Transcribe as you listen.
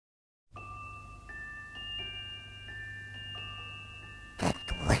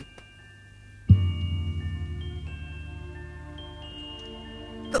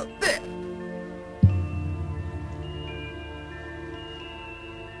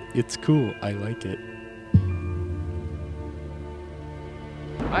It's cool. I like it.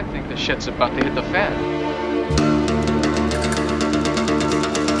 I think the shit's about to hit the fan.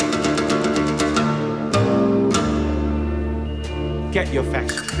 Get your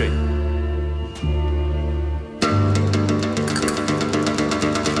facts straight.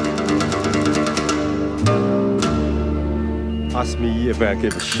 Ask me if I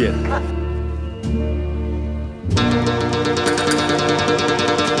give a shit.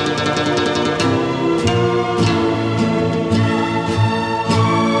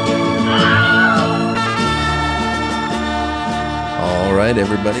 All right,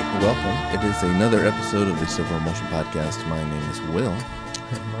 everybody, welcome. It is another episode of the Silver Emotion Podcast. My name is Will.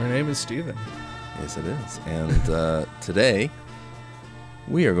 My name is Steven. Yes, it is. And today,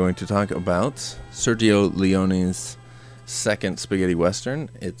 we are going to talk about Sergio Leone's second spaghetti western.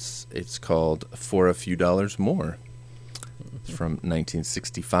 It's called For a Few Dollars More. It's from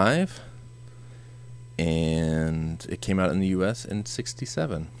 1965, and it came out in the U.S. in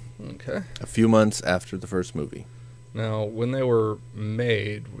 67, Okay. a few months after the first movie. Now, when they were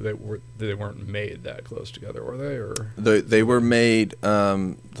made, they weren't made that close together, were they? Or They were made,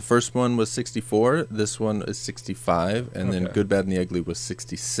 the first one was 64, this one is 65, and then Okay. Good, Bad, and the Ugly was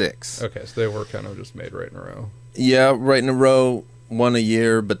 66. okay, so they were kind of just made right in a row. Yeah, right in a row, one a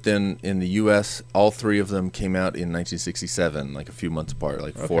year, but then in the U.S., all three of them came out in 1967, like a few months apart,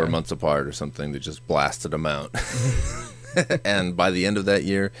 like 4 Okay. months apart or something. They just blasted them out. And by the end of that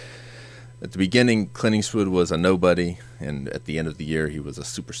year, at the beginning, Clint Eastwood was a nobody, and at the end of the year, he was a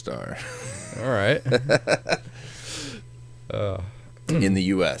superstar. All right. In the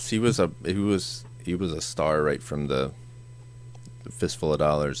U.S., he was a star right from the Fistful of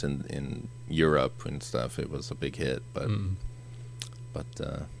Dollars in Europe and stuff. It was a big hit, but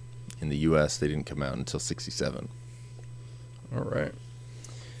in the U.S. they didn't come out until 67. All right.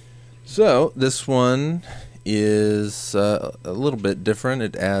 So this one is a little bit different.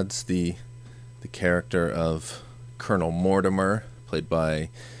 It adds the character of Colonel Mortimer, played by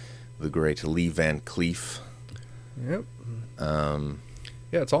the great Lee Van Cleef. Yep. Um,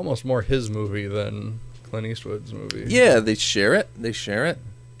 Yeah, it's almost more his movie than Clint Eastwood's movie. yeah, they share it.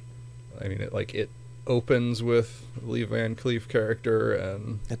 I mean, it opens with Lee Van Cleef character,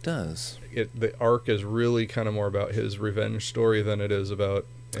 and It does. the arc is really kind of more about his revenge story than it is about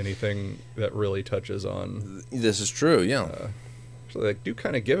anything that really touches on. This is true. Yeah. So they do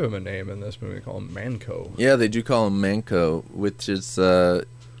kind of give him a name in this movie. They call him Manco. Yeah, they do call him Manco, which is it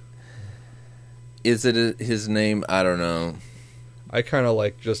his name? I don't know. I kind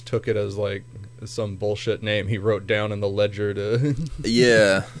of just took it as some bullshit name he wrote down in the ledger to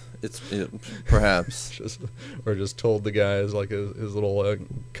Yeah, perhaps. just told the guys his little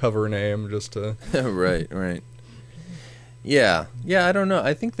cover name just to. Right. Yeah, I don't know.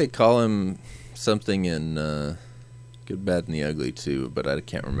 I think they call him something in Good, Bad, and the Ugly too, but I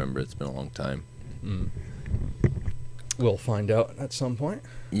can't remember. It's been a long time. We'll find out at some point.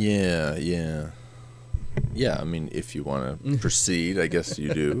 Yeah. I mean, if you want to proceed, I guess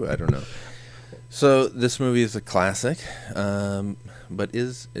you do. I don't know. So this movie is a classic, but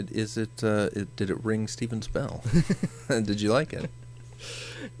did it ring Steven's bell? Did you like it?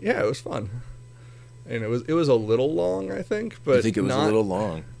 Yeah, it was fun. And it was a little long, I think, but I think it was not, a little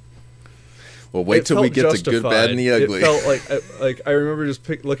long. Well, wait it till we felt get to Good, Bad, and the Ugly. It felt like I remember just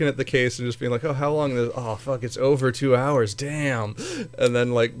looking at the case and just being like, "Oh, how long is? Oh, fuck, it's over 2 hours. Damn!" And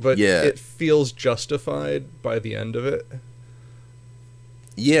then Yeah. it feels justified by the end of it.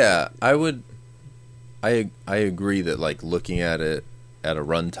 Yeah, I agree that looking at it at a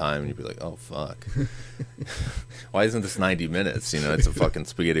runtime, you'd be like, "Oh fuck, why isn't this 90 minutes?" It's a fucking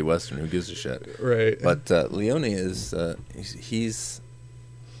spaghetti western. Who gives a shit? Right. But Leone is he's.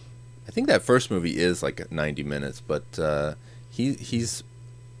 I think that first movie is 90 minutes, but he's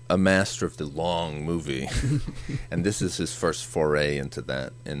a master of the long movie, and this is his first foray into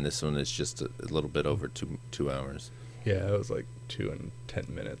that. And this one is just a little bit over 2 hours. Yeah, it was 2 and 10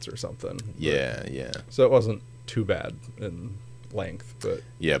 minutes or something. But- Yeah. So it wasn't too bad in length, but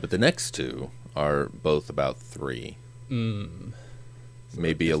Yeah, but the next two are both about 3.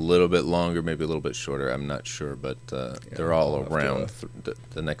 Maybe a little bit longer, maybe a little bit shorter. I'm not sure, but they're all I'll have around. to,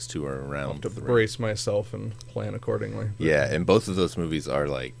 The next two are I'll around. have to 3. brace myself and plan accordingly. But Yeah, and both of those movies are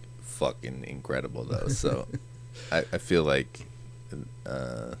fucking incredible, though. So I feel like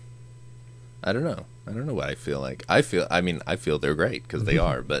I don't know. What I feel like. I feel they're great because they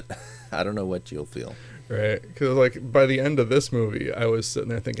are, but I don't know what you'll feel. Right, because like by the end of this movie, I was sitting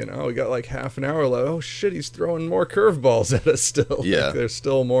there thinking, "Oh, we got like half an hour left. Oh shit, he's throwing more curveballs at us still. Yeah. Like, there's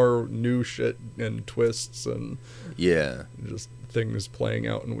still more new shit and twists and Yeah. just things playing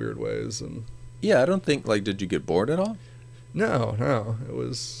out in weird ways." And Yeah, I don't think, like, did you get bored at all? no, it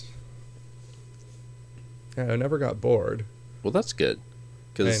was. Yeah, I never got bored. Well, that's good.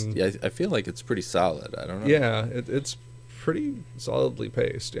 Because And- I feel like it's pretty solid. I don't know. Yeah, it's pretty solidly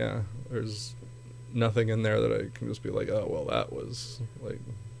paced. Yeah, there's nothing in there that I can just be like, "Oh, well, that was like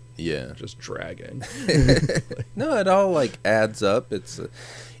Yeah. just dragging." No, it all, like, adds up.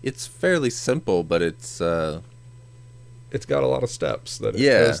 It's fairly simple, but it's... It's got a lot of steps that it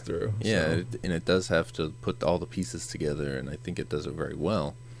Yeah. goes through. Yeah, so. and it does have to put all the pieces together, and I think it does it very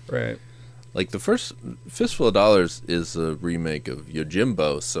well. Right. Like, the first Fistful of Dollars is a remake of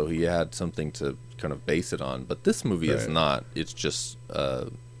Yojimbo, so he had something to kind of base it on. But this movie is Right. not. It's just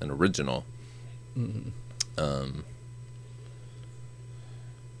an original. Mhm.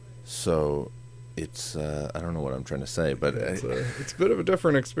 So it's I don't know what I'm trying to say, but It's a bit of a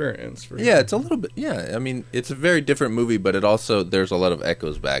different experience. For yeah, sure. it's a little bit. Yeah, I mean, it's a very different movie, but it also there's a lot of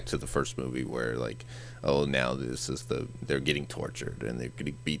echoes back to the first movie where, like, oh, now this is they're getting tortured and they're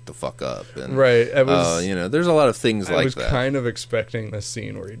getting beat the fuck up, and Right. I was. you know, there's a lot of things I like was that. kind of expecting this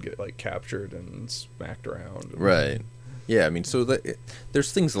scene where he'd get like captured and smacked around. Right. Yeah, I mean, so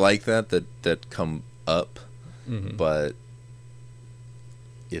there's things like that come up, Mhm. but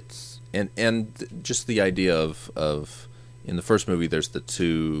it's and just the idea of in the first movie there's the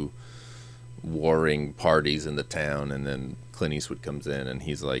two warring parties in the town, and then Clint Eastwood comes in and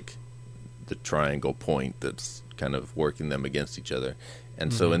he's like the triangle point that's kind of working them against each other.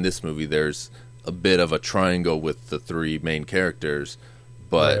 And so in this movie there's a bit of a triangle with the three main characters,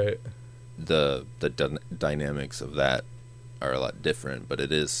 but Right. the dynamics of that are a lot different, but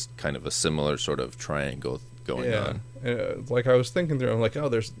it is kind of a similar sort of triangle going on. Like I was thinking through, I'm like, oh,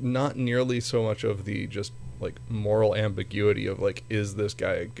 there's not nearly so much of the just like moral ambiguity of like, is this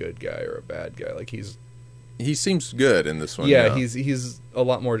guy a good guy or a bad guy? Like He seems good in this one. yeah, he's a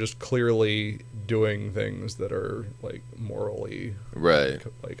lot more just clearly doing things that are like morally right.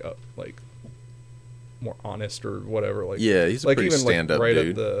 like more honest or whatever. Like Yeah, he's a like pretty even stand-up like right dude.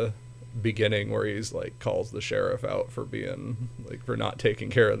 at the beginning where he's like calls the sheriff out for being like for not taking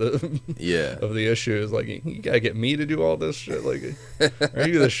care of the Yeah. of the issues. Like, you gotta get me to do all this shit. Like, are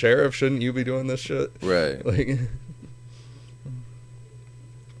you the sheriff? Shouldn't you be doing this shit? Right. Like,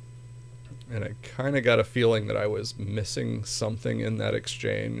 and I kind of got a feeling that I was missing something in that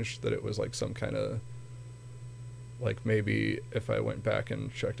exchange. That it was like some kind of like maybe if I went back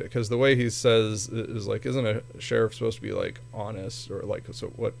and checked it, because the way he says is like, isn't a sheriff supposed to be like honest or like so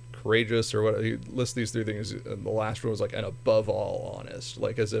what courageous or what? He lists these three things, and the last one was like, and above all honest,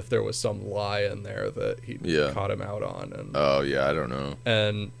 like as if there was some lie in there that he Yeah. caught him out on. And Oh yeah, I don't know.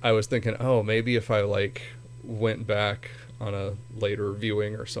 and I was thinking, oh, maybe if I like went back on a later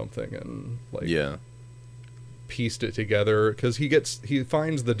viewing or something and like Yeah. pieced it together, because he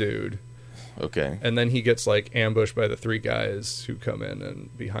finds the dude. Okay. And then he gets like ambushed by the three guys who come in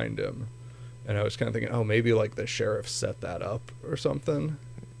and behind him. And I was kind of thinking, oh, maybe like the sheriff set that up or something.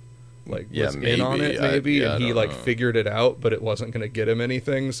 Like Yeah, was in on maybe. it maybe, I and he don't like know. figured it out, but it wasn't going to get him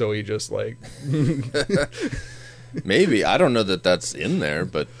anything, so he just like Maybe I don't know that that's in there,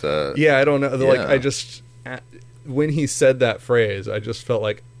 but yeah, I don't know. Like Yeah. I just when he said that phrase, I just felt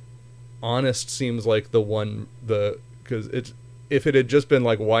like honest seems like the one because it's. If it had just been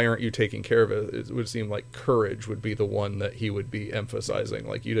like, why aren't you taking care of it? It would seem like courage would be the one that he would be emphasizing.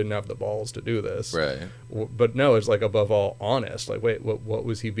 Like, you didn't have the balls to do this. right. But no, it's like above all honest. Like, wait, what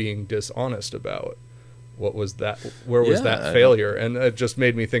was he being dishonest about? What was that? Where was Yeah, that I failure? And it just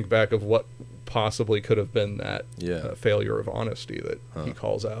made me think back of what possibly could have been that Yeah. failure of honesty that he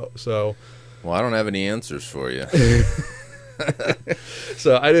calls out. So Well, I don't have any answers for you.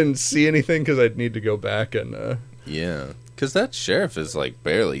 I didn't see anything because I'd need to go back and. Yeah, because that sheriff is like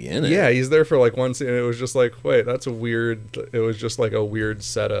barely in it. Yeah, he's there for like one scene, and it was just like, wait, that's a weird. It was just like a weird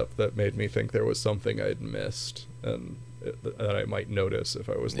setup that made me think there was something I'd missed, and that I might notice if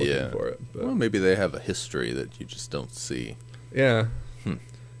I was looking Yeah. for it. But, Well, maybe they have a history that you just don't see. yeah,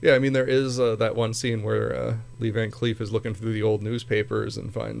 yeah. I mean, there is that one scene where Lee Van Cleef is looking through the old newspapers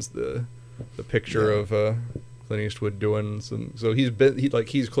and finds the picture Yeah. of Clint Eastwood doing some. So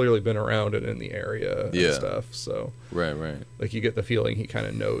he's clearly been around and in the area and Yeah. stuff. So Right, right. like you get the feeling he kind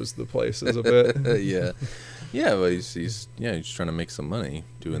of knows the places a bit. Yeah, yeah. Well, he's trying to make some money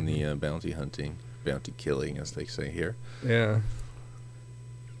doing the bounty hunting, bounty killing, as they say here. Yeah.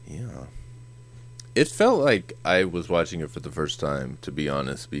 Yeah. It felt like I was watching it for the first time, to be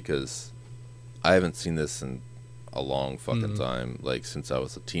honest, because I haven't seen this in a long fucking time, like since I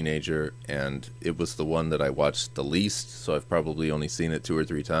was a teenager, and it was the one that I watched the least, so I've probably only seen it 2 or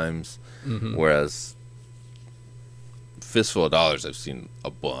 3 times. Whereas Fistful of Dollars, I've seen a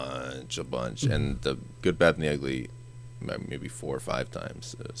bunch, and The Good, Bad, and the Ugly maybe 4 or 5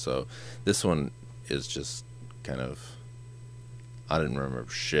 times. So this one is just kind of, I didn't remember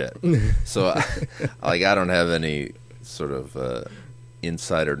shit. So I don't have any sort of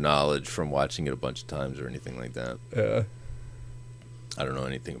insider knowledge from watching it a bunch of times or anything like that. Yeah. I don't know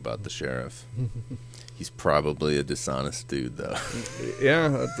anything about the sheriff. He's probably a dishonest dude, though.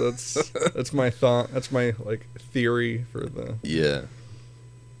 Yeah, that's my thought. That's my theory for the. Yeah,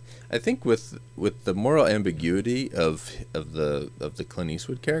 I think with the moral ambiguity of the Clint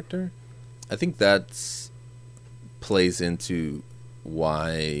Eastwood character, I think that's plays into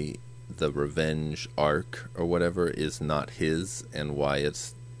why the revenge arc or whatever is not his, and why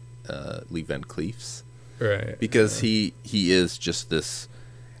it's Lee Van Cleef's. Right. Because he is just this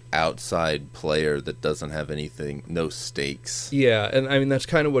outside player that doesn't have anything, no stakes. Yeah, and I mean that's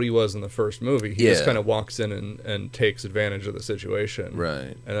kind of what he was in the first movie. He just Yeah. kind of walks in and takes advantage of the situation.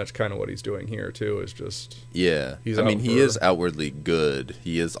 Right. And that's kind of what he's doing here too. Is just Yeah. He's I mean, out he for- is outwardly good.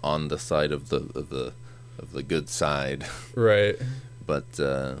 He is on the side of the good side, right. but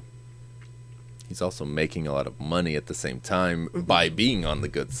he's also making a lot of money at the same time by being on the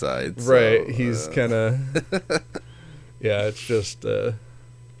good side. So, Right. He's kind of. Yeah, it's just.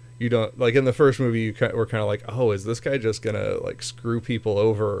 You don't in the first movie. You were kind of like, oh, is this guy just gonna screw people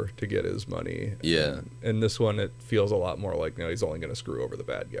over to get his money? Yeah. And this one, it feels a lot more like he's only gonna screw over the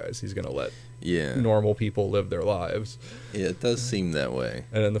bad guys. He's gonna let yeah, normal people live their lives. yeah, it does seem that way.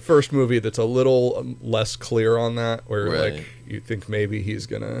 And in the first movie, that's a little less clear on that, where Right. you think maybe he's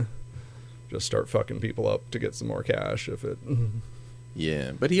gonna just start fucking people up to get some more cash if it.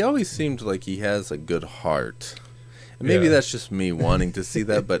 Yeah, but he always seemed like he has a good heart. And maybe Yeah. that's just me wanting to see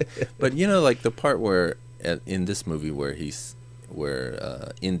that, but the part where in this movie where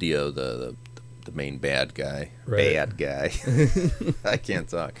Indio, the main bad guy, Right. I can't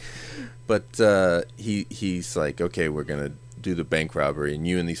talk, but he's like, okay, we're gonna do the bank robbery, and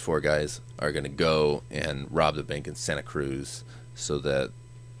you and these 4 guys are gonna go and rob the bank in Santa Cruz, so that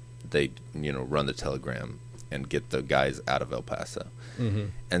they run the telegram and get the guys out of El Paso. Mm-hmm.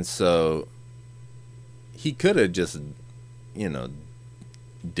 And so he could have just,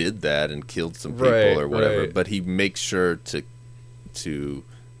 did that and killed some people Right, or whatever, right. but he makes sure to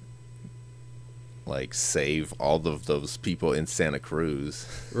save all of those people in Santa Cruz.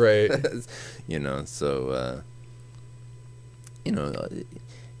 Right. So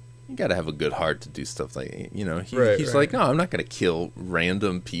you got to have a good heart to do stuff like, he's Right. like, no, I'm not going to kill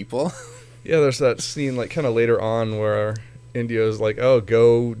random people. Yeah, there's that scene kind of later on where Indio's like, "Oh,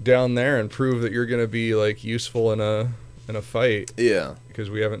 go down there and prove that you're gonna be useful in a fight Yeah. because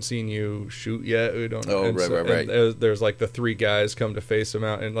we haven't seen you shoot yet. We don't." Oh, and right, right, right. And there's the 3 guys come to face him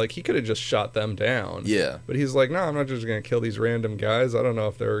out, and he could have just shot them down. Yeah. But he's like, "No, I'm not just gonna kill these random guys. I don't know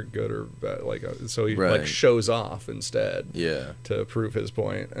if they're good or bad." So he Right. shows off instead. Yeah. To prove his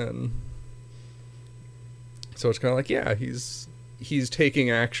point, and so it's kind of yeah, he's taking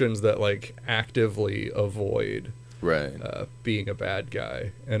actions that actively avoid Right. being a bad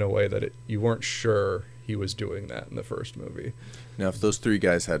guy in a way that you weren't sure he was doing that in the first movie. Now, if those 3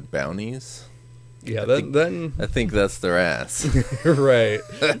 guys had bounties, Yeah, I think that's their ass. right.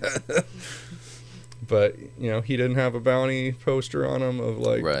 But he didn't have a bounty poster on him of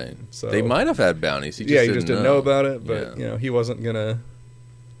Right. So They might have had bounties. He he just didn't know about it. But Yeah. he wasn't gonna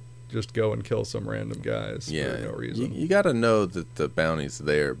just go and kill some random guys Yeah. for no reason. You got to know that the bounty's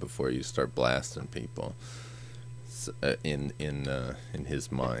there before you start blasting people. In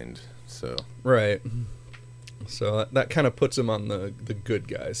his mind. So Right. So that kind of puts him on the good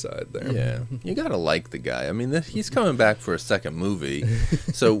guy side there. yeah, you got to like the guy. I mean, he's coming back for a second movie,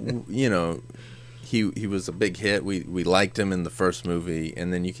 so he was a big hit. We liked him in the first movie,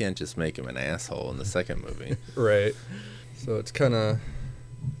 and then you can't just make him an asshole in the second movie. Right. So it's kind of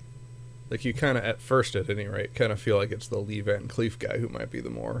you kind of at first at any rate kind of feel like it's the Lee Van Cleef guy who might be the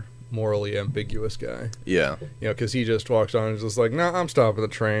more morally ambiguous guy. Yeah, Because he just walks on and is just like, "No, I'm stopping the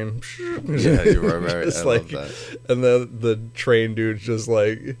train." yeah, you're right. Just I love that. And the train dude's just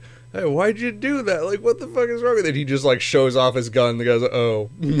like, "Hey, why'd you do that? What the fuck is wrong with it?" He just shows off his gun. The guy's like, "Oh,"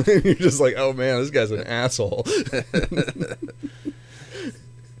 you're just like, "Oh man, this guy's an asshole."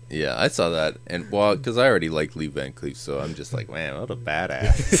 Yeah, I saw that, and because I already like Lee Van Cleef, so I'm just like, man, what a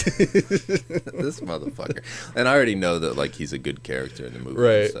badass, this motherfucker. And I already know that he's a good character in the movie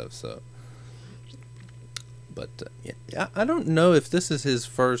Right. and stuff. So, but yeah, I don't know if this is his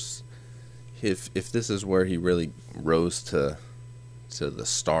if this is where he really rose to the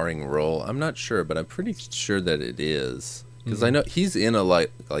starring role. I'm not sure, but I'm pretty sure that it is, because I know he's in a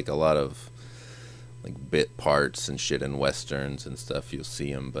like a lot of like bit parts and shit in westerns and stuff. You'll see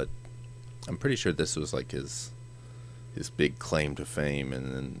him, but I'm pretty sure this was like his big claim to fame,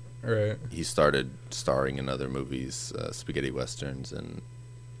 and then Right. he started starring in other movies, spaghetti westerns and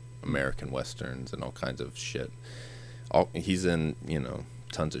American westerns and all kinds of shit. He's in,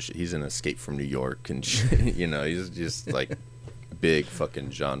 tons of shit. He's in Escape from New York and shit. He's just like big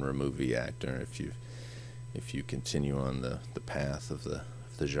fucking genre movie actor. If you continue on the path of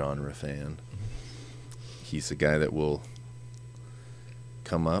the genre fan, he's a guy that will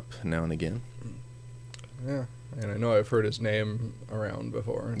come up now and again. Yeah. And I know I've heard his name around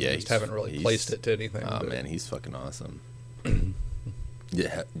before. Yeah, just haven't really placed it to anything. Oh but man, he's fucking awesome.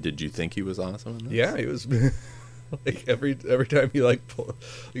 Yeah, did you think he was awesome in this? yeah, he was like every time he like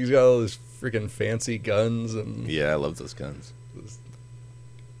he's got all these freaking fancy guns and Yeah, I love those guns. this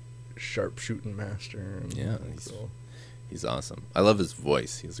sharpshooting master. And Yeah, so, he's awesome. I love his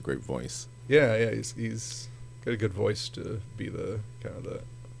voice. He has a great voice. yeah, he's got a good voice to be the kind of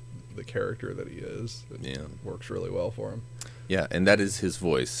the character that he is. It Yeah. works really well for him. Yeah, and that is his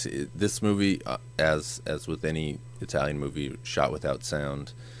voice. This movie, as with any Italian movie, shot without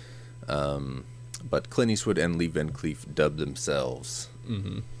sound. But Clint Eastwood and Lee Van Cleef dubbed themselves.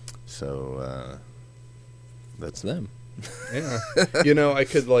 Mm-hmm. So that's them. Yeah. I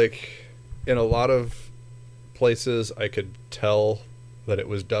could, like, in a lot of places, I could tell that it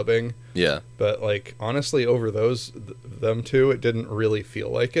was dubbing. Yeah, But, like, honestly, over them two, it didn't really feel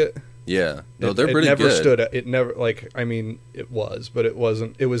like it. yeah. No, It- they're pretty it never good. stood out. It never, like, I mean, it was, but it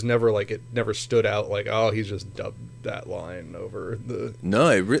wasn't, it was never, like, it never stood out, like, oh, he's just dubbed that line over the... No,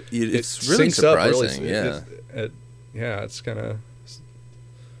 it's really syncs up surprising. Yeah. It's kind of...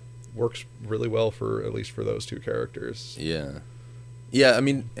 works really well for, at least for those two characters. Yeah. Yeah, I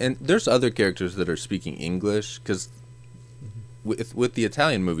mean, and there's other characters that are speaking English, because with the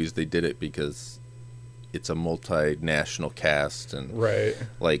Italian movies, they did it because it's a multinational cast, and Right.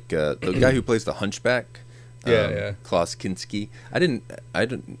 like the guy who plays the Hunchback, Yeah. Klaus Kinski.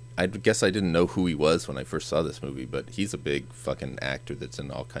 I guess I didn't know who he was when I first saw this movie, but he's a big fucking actor that's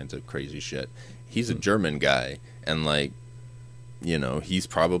in all kinds of crazy shit. He's a German guy, and like, he's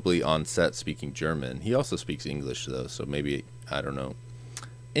probably on set speaking German. He also speaks English though, so maybe, I don't know.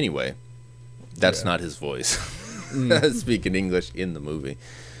 Anyway, that's Yeah. not his voice. Speaking English in the movie,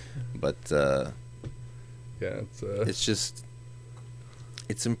 but Yeah,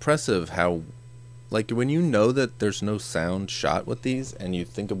 it's impressive how, like, when you know that there's no sound shot with these, and you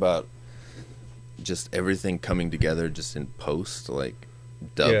think about just everything coming together just in post, like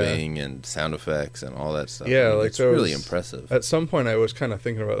dubbing and sound effects and all that stuff. Yeah, I mean, like it's really those- impressive. At some point, I was kind of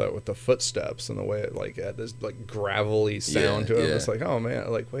thinking about that with the footsteps and the way it like had this like gravelly sound Yeah, to it. yeah. It's like, oh man,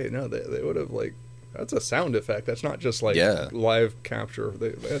 like wait, no, they would have like that's a sound effect. That's not just like Yeah. live capture. They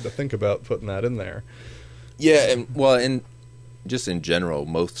had to think about putting that in there. Yeah, and just in general,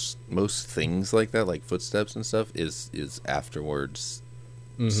 most things like that, like footsteps and stuff, is afterwards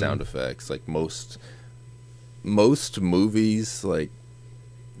sound effects. Like most movies, like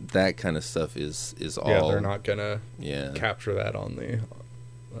that kind of stuff is all. Yeah, they're not gonna Yeah. capture that on the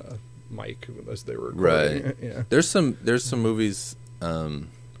mic as they were Right. recording. Yeah. There's some movies.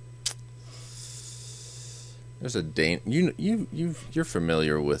 There's a you're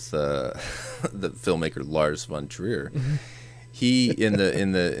familiar with the filmmaker Lars von Trier. He in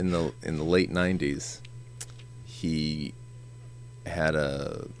the late 90s, he had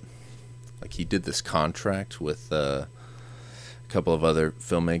he did this contract with a couple of other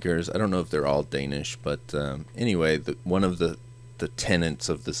filmmakers. I don't know if they're all Danish, but anyway, one of the tenets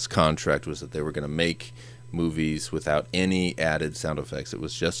of this contract was that they were going to make movies without any added sound effects. It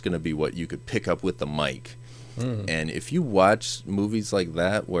was just going to be what you could pick up with the mic. And if you watch movies like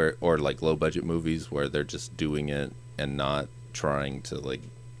that, or like low budget movies where they're just doing it and not trying to like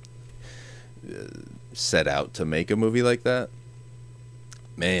set out to make a movie like that,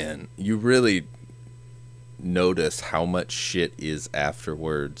 man, you really notice how much shit is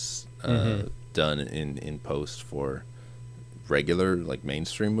afterwards done in post for regular like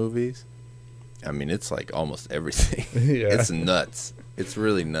mainstream movies. I mean, it's like almost everything. Yeah. It's nuts. It's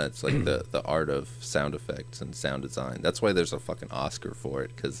really nuts, like the art of sound effects and sound design. That's why there's a fucking Oscar for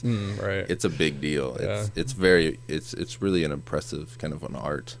it, because Right. it's a big deal. Yeah. It's really an impressive kind of an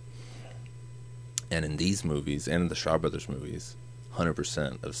art. And in these movies, and in the Shaw Brothers movies,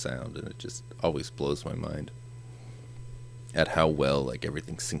 100% of sound, and it just always blows my mind at how well like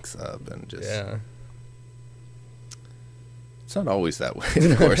everything syncs up and just Yeah. It's not always that way,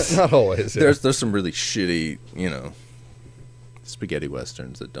 of course. Not always. Yeah. There's some really shitty, spaghetti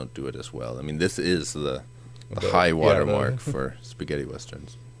westerns that don't do it as well. I mean, this is the high watermark for spaghetti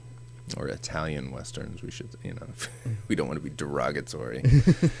westerns. Or Italian westerns, we should, we don't want to be derogatory.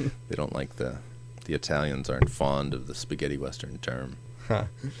 They don't like the Italians aren't fond of the spaghetti western term. Huh.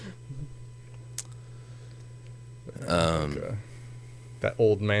 That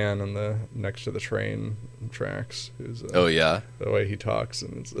old man on the next to the train tracks, who's oh yeah, the way he talks,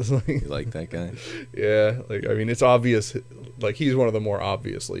 and it's like, you like that guy? Yeah, like I mean, it's obvious, like he's one of the more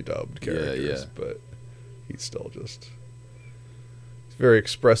obviously dubbed characters, Yeah. but he's still just. Very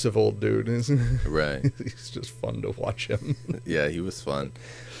expressive old dude. Right. He's just fun to watch him. Yeah, he was fun.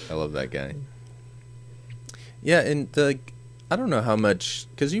 I love that guy. Yeah, and I don't know how much,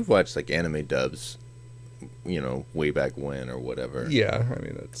 because you've watched like anime dubs, way back when or whatever. Yeah, I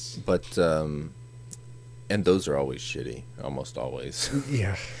mean it's. But and those are always shitty, almost always.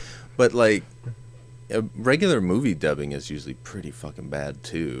 Yeah. But like a regular movie dubbing is usually pretty fucking bad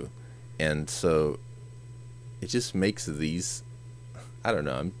too, and so it just makes these. I don't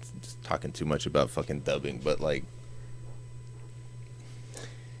know, I'm just talking too much about fucking dubbing, but like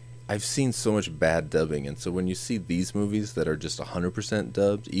I've seen so much bad dubbing, and so when you see these movies that are just 100%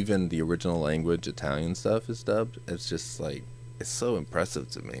 dubbed, even the original language Italian stuff is dubbed, it's just like it's so impressive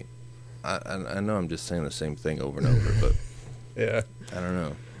to me. I know I'm just saying the same thing over and over, but yeah, I don't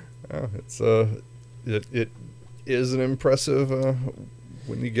know. Oh, it's it is an impressive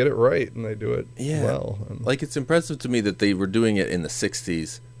when you get it right and they do it well. And like it's impressive to me that they were doing it in the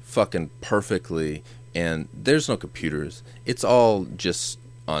 60s fucking perfectly, and there's no computers. It's all just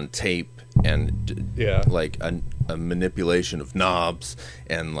on tape and like a manipulation of knobs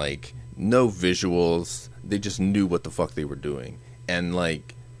and like no visuals. They just knew what the fuck they were doing. And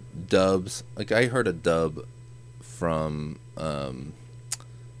like dubs, like I heard a dub from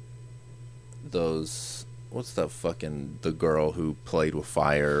those, what's that fucking, the girl who played with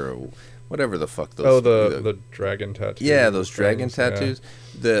fire or whatever the fuck those. Oh, the dragon tattoos. Yeah, those dragon tattoos.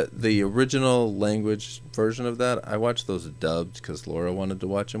 Yeah. The original language version of that, I watched those dubbed because Laura wanted to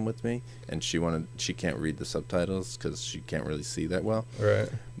watch them with me, and she can't read the subtitles because she can't really see that well. Right.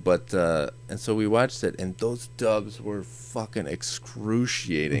 But and so we watched it, and those dubs were fucking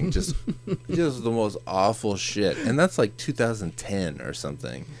excruciating. just the most awful shit. And that's like 2010 or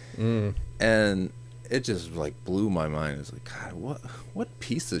something. And it just like blew my mind. It's like, God, what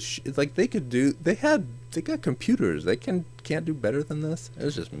piece of shit? It's like they got computers. They can't do better than this. It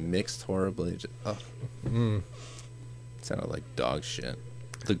was just mixed horribly. Just, It sounded like dog shit.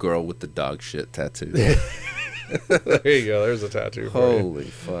 The girl with the dog shit tattoo. There you go. There's a tattoo. Holy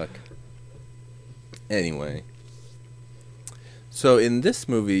fuck. Anyway, so in this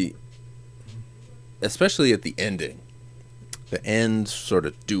movie, especially at the ending, the end sort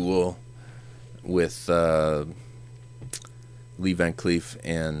of duel with Lee Van Cleef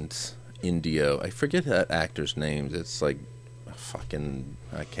and Indio. I forget that actor's name. It's like fucking,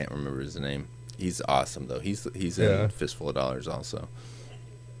 I can't remember his name. He's awesome though. He's in Fistful of Dollars also.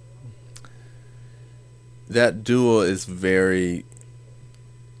 That duel is very,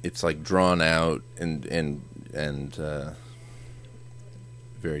 it's like drawn out and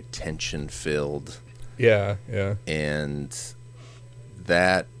very tension filled. Yeah. And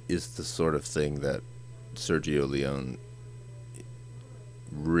that is the sort of thing that Sergio Leone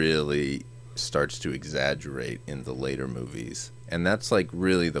really starts to exaggerate in the later movies, and that's like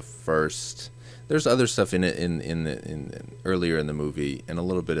really the first. There's other stuff in it in earlier in the movie and a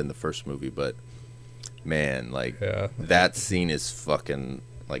little bit in the first movie, but man, like that scene is fucking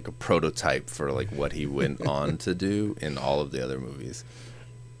like a prototype for like what he went on to do in all of the other movies.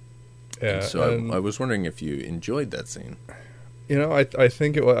 Yeah. And so I was wondering if you enjoyed that scene. You know, I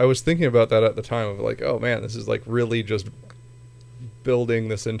think I was thinking about that at the time of like, oh man, this is like really just building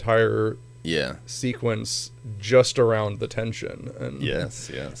this entire sequence just around the tension and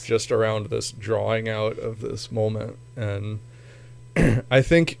yes, just around this drawing out of this moment. And I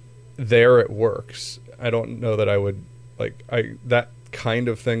think there it works. I don't know that I would that kind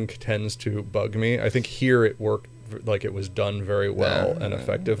of thing tends to bug me. I think here it worked, like it was done very well and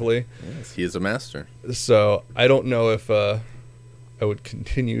effectively. Yes, he is a master. So I don't know if I would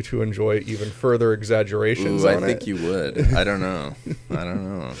continue to enjoy even further exaggerations on it. I think you would. I don't know.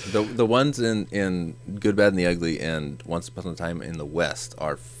 The ones in Good, Bad, and the Ugly and Once Upon a Time in the West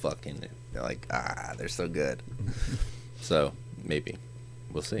are fucking, they're like, they're so good. So maybe.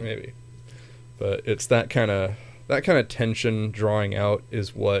 We'll see. Maybe. But it's that kind of tension drawing out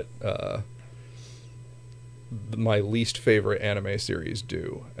is what my least favorite anime series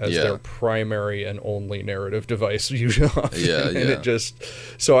do as Yeah. their primary and only narrative device usually. Yeah, And yeah. it just,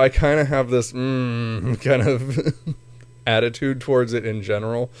 so I kind of have this kind of attitude towards it in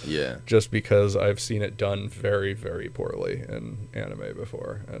general, Yeah. just because I've seen it done very, very poorly in anime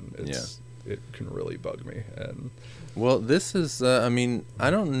before, and it can really bug me. And Well, this is, I mean, I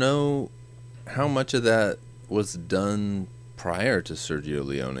don't know how much of that was done prior to Sergio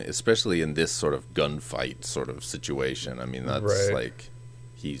Leone, especially in this sort of gunfight sort of situation. I mean, that's Right. like,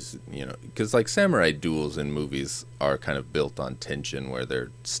 he's, you know, because like samurai duels in movies are kind of built on tension where they're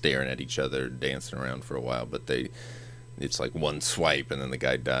staring at each other, dancing around for a while, but it's like one swipe and then the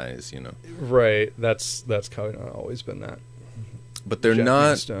guy dies, you know. right, that's kind of always been that. But they're Japanese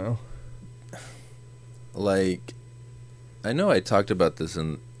not, style. like, I know I talked about this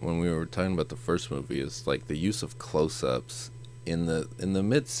when we were talking about the first movie, is like the use of close-ups in the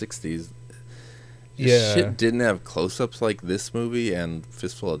mid 60s. Yeah. Shit didn't have close-ups like this movie and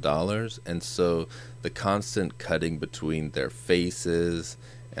Fistful of Dollars, and so the constant cutting between their faces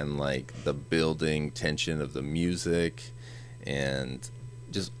and like the building tension of the music and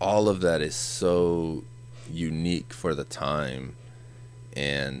just all of that is so unique for the time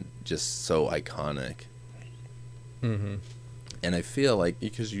and just so iconic. Mm-hmm. And I feel like,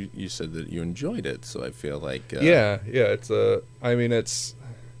 because you said that you enjoyed it, so I feel like Yeah,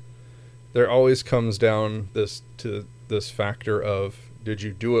 there always comes down to this factor of, did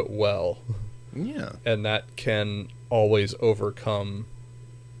you do it well? yeah, And that can always overcome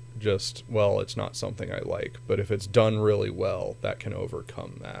just, well, it's not something I like, but if it's done really well, that can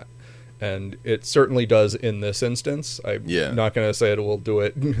overcome that. And it certainly does in this instance. I'm Yeah. not going to say it will do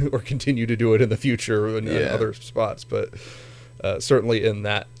it or continue to do it in the future in Yeah. other spots, but certainly in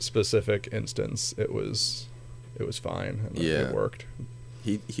that specific instance, it was fine. And Yeah. it worked.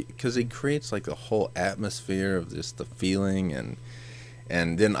 because he creates like a whole atmosphere of just the feeling, and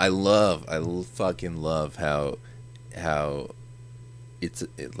then I fucking love how it's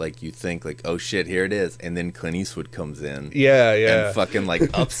like you think like, oh shit, here it is, and then Clint Eastwood comes in. Yeah, yeah. And fucking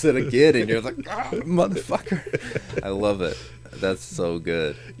like ups it again, and you're like, ah, motherfucker. I love it. That's so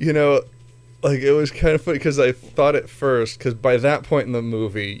good. You know, like, it was kind of funny because I thought at first, because by that point in the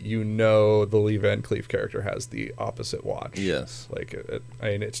movie, you know the Lee Van Cleef character has the opposite watch. Yes. Like, I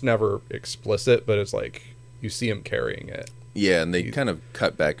mean, it's never explicit, but it's like you see him carrying it. Yeah, and they kind of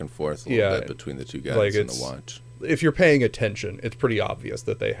cut back and forth a little bit between the two guys like in the watch. If you're paying attention, it's pretty obvious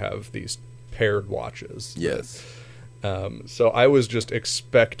that they have these paired watches. Yes. So I was just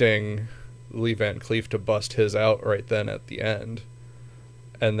expecting Lee Van Cleef to bust his out right then at the end.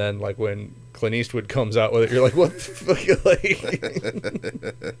 And then, like, when Clint Eastwood comes out with it, you're like, what the fuck?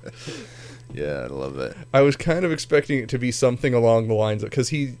 Like, Yeah, I love it. I was kind of expecting it to be something along the lines of, because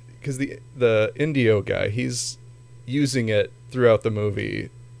the Indio guy, he's using it throughout the movie,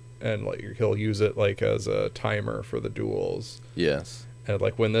 and like he'll use it like as a timer for the duels, Yes. and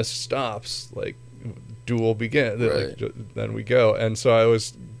like when this stops, like duel begin, Right. then we go. And so I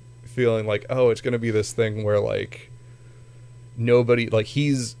was feeling like, oh, it's going to be this thing where like nobody, like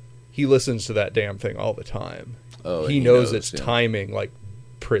he listens to that damn thing all the time. Oh, he and knows its yeah. timing like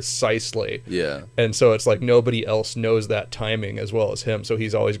precisely. Yeah. And so it's like nobody else knows that timing as well as him, so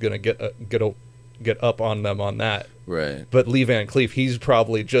he's always going to get up on them on that. Right. But Lee Van Cleef, he's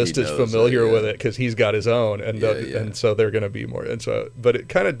probably just He as knows familiar it, yeah. with it because he's got his own, and Yeah. and so they're going to be more. And so, but it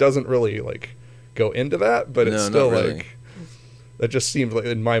kind of doesn't really like go into that, but it's No, still not really. like that just seemed like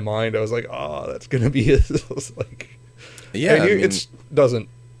in my mind I was like, oh, that's going to be his. Like, Yeah, and I mean, it doesn't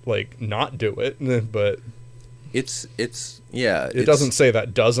like not do it, but it's yeah. it doesn't say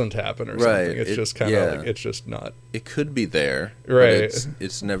that doesn't happen or Right, something. It's it- just kind of yeah. like it's just not. It could be there, Right. But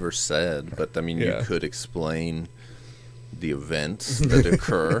it's never said. But I mean, Yeah. you could explain the events that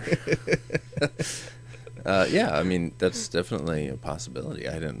occur. Yeah, I mean that's definitely a possibility.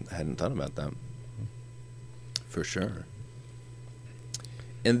 I hadn't thought about that for sure.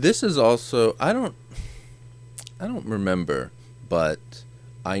 And this is also I don't remember, but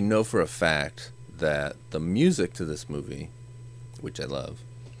I know for a fact that the music to this movie, which I love,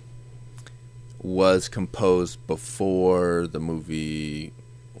 was composed before the movie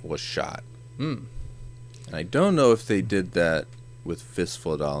was shot. Mm. And I don't know if they did that with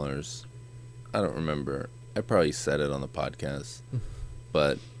Fistful of Dollars. I don't remember. I probably said it on the podcast,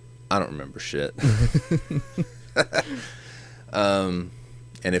 but I don't remember shit.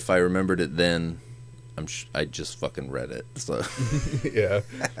 And if I remembered it then, I just fucking read it. So, Yeah.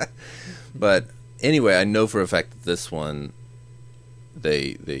 but anyway, I know for a fact that this one,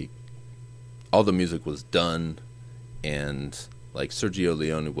 they all the music was done, and like Sergio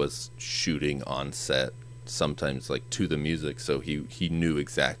Leone was shooting on set, sometimes like to the music, so he knew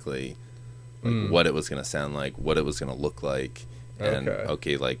exactly like what it was going to sound like, what it was going to look like, and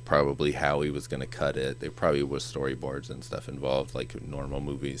like probably how he was going to cut it. There probably was storyboards and stuff involved like normal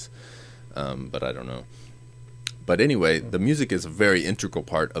movies, but I don't know. But anyway, the music is a very integral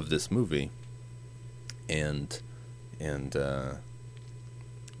part of this movie, and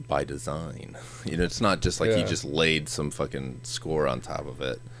by design. It's not just like he just laid some fucking score on top of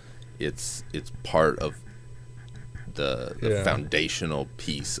it. It's part of the foundational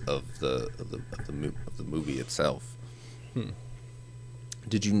piece of the movie itself.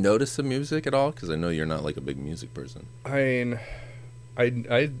 Did you notice the music at all? Because I know you're not like a big music person. I mean,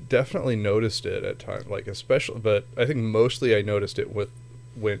 I definitely noticed it at times, like especially, but I think mostly I noticed it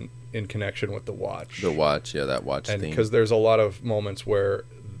when in connection with the watch. The watch, that watch and theme. Because there's a lot of moments where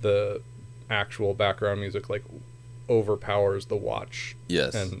the actual background music like overpowers the watch.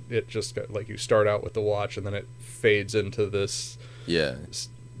 Yes. And it just got, like, you start out with the watch and then it fades into this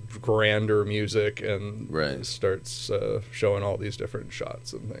grander music and starts showing all these different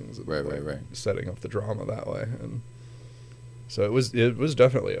shots and things. And right. Setting up the drama that way. And so it was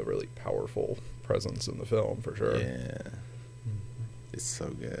definitely a really powerful presence in the film for sure. Yeah. It's so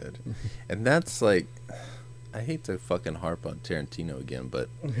good. And that's like, I hate to fucking harp on Tarantino again, but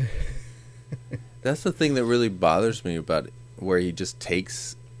that's the thing that really bothers me about it, where he just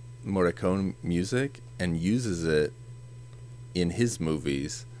takes Morricone music and uses it in his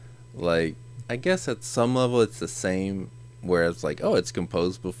movies. Like, I guess at some level it's the same, where it's like, oh, it's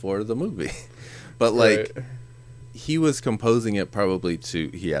composed before the movie. But like, he was composing it probably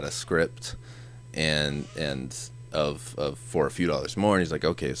he had a script and of for a few dollars more, and he's like,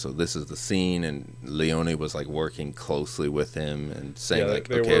 okay, so this is the scene, and Leone was like working closely with him and saying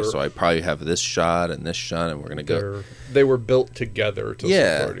so I probably have this shot and we're gonna go. They were built together to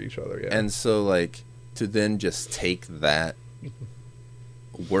support each other. And so like to then just take that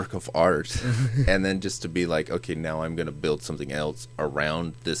work of art and then just to be like, okay, now I'm gonna build something else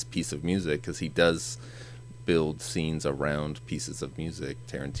around this piece of music, because he does build scenes around pieces of music,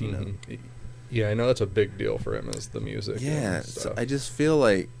 Tarantino. Yeah, I know that's a big deal for him, is the music. Yeah, so I just feel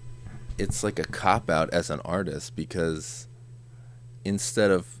like it's like a cop-out as an artist, because it's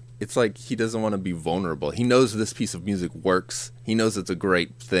like he doesn't want to be vulnerable. He knows this piece of music works. He knows it's a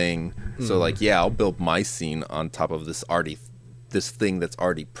great thing. So like, I'll build my scene on top of this thing that's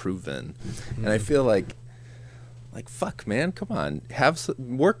already proven. And I feel like fuck, man, come on,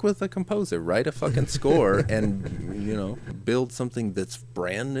 work with a composer, write a fucking score, and build something that's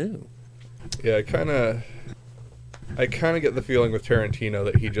brand new. Yeah, I kind of get the feeling with Tarantino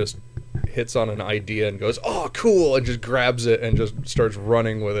that he just hits on an idea and goes, "Oh, cool," and just grabs it and just starts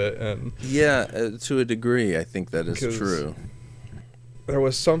running with it. And to a degree, I think that is true. There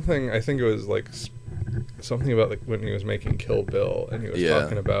was something, I think it was like something about like when he was making Kill Bill, and he was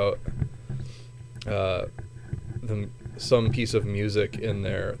talking about some piece of music in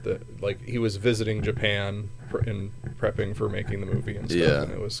there that, like, he was visiting Japan in prepping for making the movie and stuff,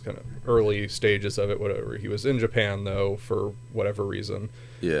 and it was kind of early stages of it, whatever. He was in Japan though for whatever reason,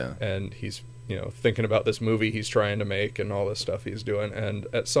 and he's thinking about this movie he's trying to make and all this stuff he's doing, and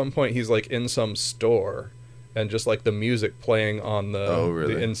at some point he's like in some store and just like the music playing on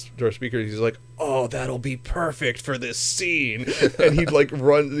the in-store speakers, he's like, "Oh, that'll be perfect for this scene." And he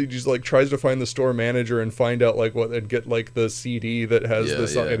just like tries to find the store manager and find out like what, and get like the CD that has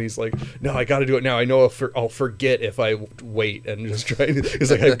this song, and he's like, "No, I got to do it now. I know I'll forget if I wait," and just trying. He's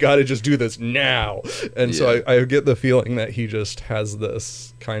like, "I've got to just do this now." And so I get the feeling that he just has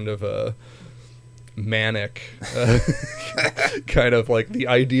this kind of a manic kind of like, the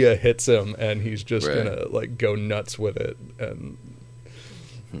idea hits him and he's just gonna like go nuts with it. And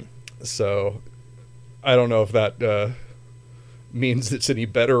so I don't know if that means it's any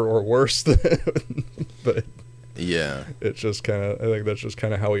better or worse than, but it's just kind of, I think that's just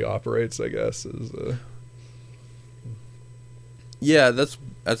kind of how he operates, I guess, is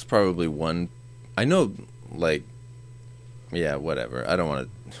that's probably one. I know, like, whatever, I don't want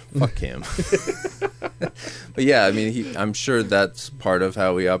to fuck him. But I mean, I'm sure that's part of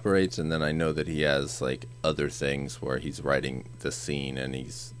how he operates, and then I know that he has like other things where he's writing the scene and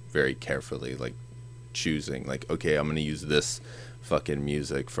he's very carefully like choosing, like, okay, I'm going to use this fucking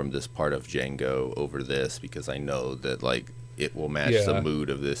music from this part of Django over this because I know that like it will match the mood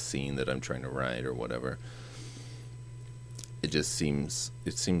of this scene that I'm trying to write or whatever. It seems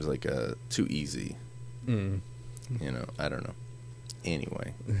like too easy. I don't know.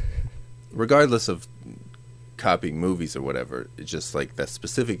 Anyway, regardless of copying movies or whatever, it's just like that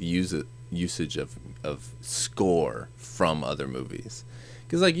specific usage of score from other movies.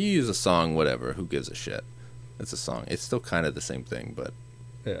 Because like, you use a song, whatever, who gives a shit? It's a song. It's still kind of the same thing, but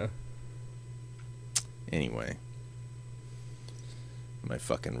Yeah. anyway. My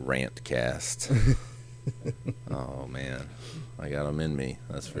fucking rant cast. Oh, man. I got them in me.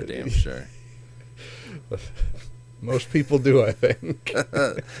 That's for damn sure. Most people do, I think.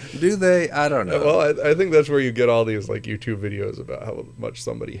 Do they? I don't know. Well, I think that's where you get all these like YouTube videos about how much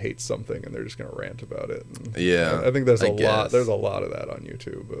somebody hates something and they're just gonna rant about it. And Yeah, I think there's I a lot. guess. There's a lot of that on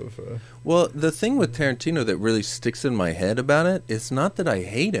YouTube. Well, the thing with Tarantino that really sticks in my head about it is not that I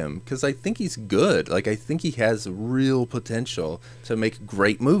hate him, because I think he's good. Like, I think he has real potential to make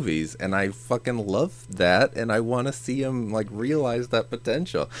great movies, and I fucking love that, and I want to see him, like, realize that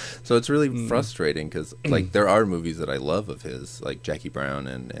potential. So it's really frustrating, because, like, there are movies that I love of his, like Jackie Brown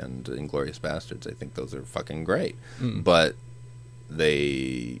and Inglourious Bastards. I think those are fucking great. But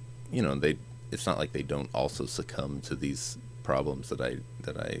they, you know, it's not like they don't also succumb to these problems that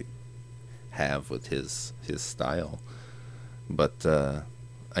I have with his style. But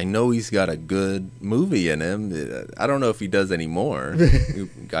I know he's got a good movie in him. I don't know if he does any more.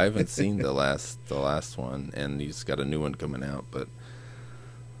 I haven't seen the last one, and he's got a new one coming out, but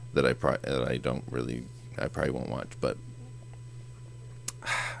that I probably won't watch. But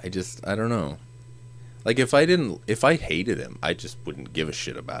I don't know. Like, if I hated him, I just wouldn't give a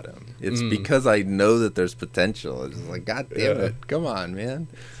shit about him. It's because I know that there's potential. It's just like, God damn it. Come on, man.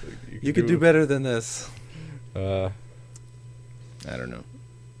 Like, You could do better than this. Uh, I don't know.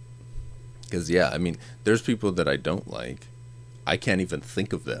 Because, yeah, I mean, there's people that I don't like. I can't even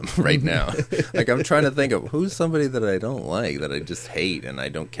think of them right now. Like, I'm trying to think of who's somebody that I don't like, that I just hate, and I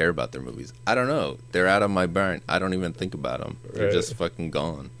don't care about their movies. I don't know. They're out of my brain. I don't even think about them. They're Right. just fucking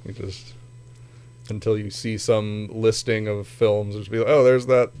gone. you just until you see some listing of films, just be like, oh, there's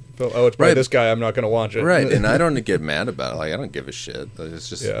that film. Oh, it's by Right. this guy. I'm not going to watch it. Right, and I don't get mad about it. Like, I don't give a shit. It's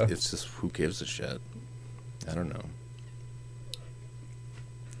just, Yeah. it's just who gives a shit? I don't know.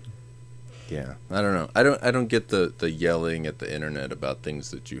 Yeah, I don't know. I don't get the yelling at the internet about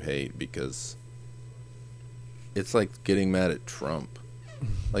things that you hate, because it's like getting mad at Trump.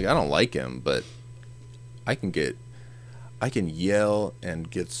 Like, I don't like him, but I can yell and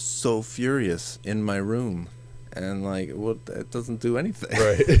get so furious in my room, and like, well, that doesn't do anything.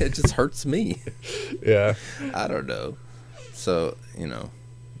 Right. It just hurts me. Yeah. I don't know. So, you know,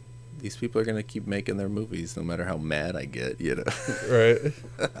 these people are going to keep making their movies no matter how mad I get, you know. Right.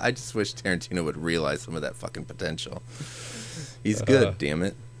 I just wish Tarantino would realize some of that fucking potential. He's good, damn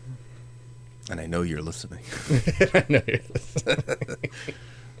it. And I know you're listening. I know you're listening.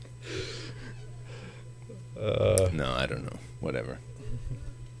 No, I don't know. Whatever.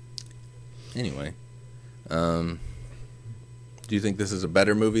 Anyway. Do you think this is a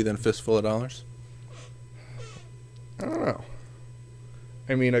better movie than Fistful of Dollars? I don't know.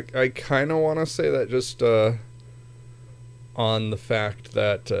 I mean, I kind of want to say that just on the fact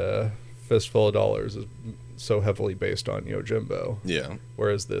that Fistful of Dollars is so heavily based on Yojimbo, Yeah.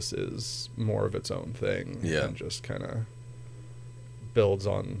 whereas this is more of its own thing. Yeah. And just kind of builds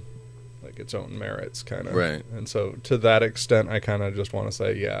on like its own merits, kind of. Right. And so to that extent, I kind of just want to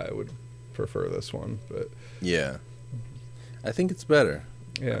say, yeah, I would prefer this one. But Yeah. I think it's better.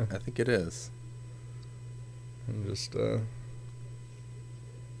 yeah, I think it is. and just I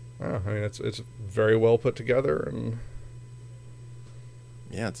mean, it's very well put together, and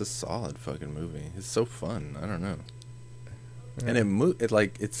Yeah, it's a solid fucking movie. It's so fun. I don't know. yeah. And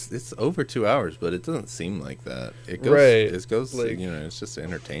it's over 2 hours, but it doesn't seem like that. It goes, Right. It goes, Like- you know, it's just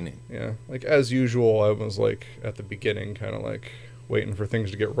entertaining. Yeah, like as usual, I was like at the beginning, kind of like waiting for things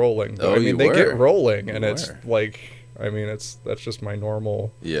to get rolling. But Oh, I mean, you they were. get rolling, and You it's were. like, I mean, that's just my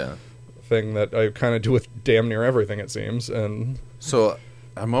normal Yeah. thing that I kind of do with damn near everything, it seems. And So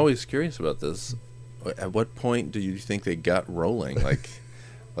I'm always curious about this. At what point do you think they got rolling?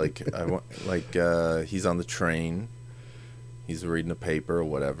 He's on the train, he's reading a paper or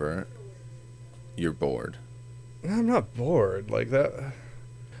whatever. You're bored. I'm not bored like that.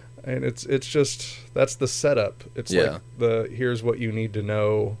 And it's just that's the setup. It's Yeah. like here's what you need to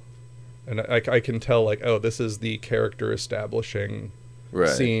know, and I can tell like, oh, this is the character establishing Right.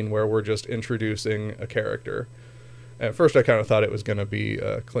 scene where we're just introducing a character. At first, I kind of thought it was going to be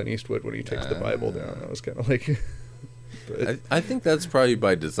Clint Eastwood when he takes the Bible down. I was kind of like, but, I think that's probably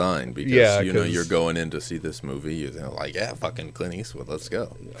by design, because Yeah, you know 'cause- you're going in to see this movie. You're like, yeah, fucking Clint Eastwood, let's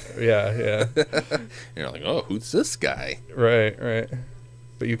go. yeah, And you're like, oh, who's this guy? right.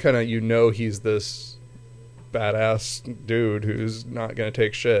 But you kind of he's this badass dude who's not going to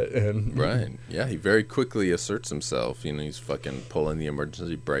take shit, and Right. Yeah, he very quickly asserts himself. You know, he's fucking pulling the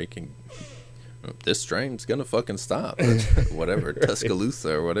emergency brake, and this train's gonna fucking stop. Whatever,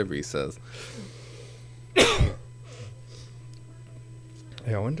 Tuscaloosa or whatever he says.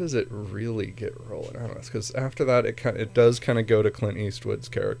 Yeah, when does it really get rolling? I don't know, because after that, it does kind of go to Clint Eastwood's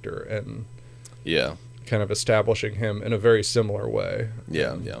character and Yeah. kind of establishing him in a very similar way.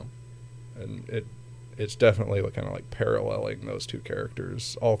 Yeah. Yeah. And it's definitely kind of like paralleling those two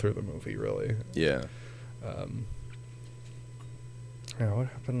characters all through the movie, really. Yeah. Yeah, what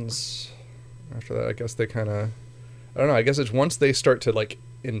happens after that? I guess they kind of, I don't know. I guess it's once they start to like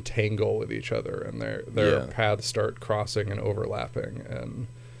entangle with each other and their Yeah. paths start crossing and overlapping, and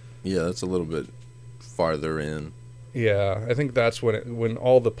Yeah, that's a little bit farther in. yeah, I think that's when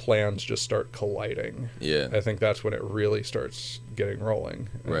all the plans just start colliding. Yeah. I think that's when it really starts getting rolling.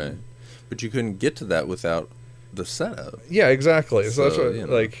 And Right. But you couldn't get to that without the setup. yeah, exactly. So that's So, what, you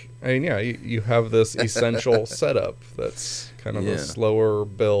know. like, I mean, yeah, you have this essential setup that's kind of Yeah. a slower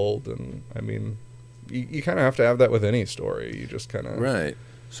build, and I mean, you kind of have to have that with any story. You just kind of Right.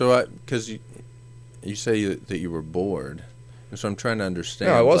 So because you say that you were bored, and so I'm trying to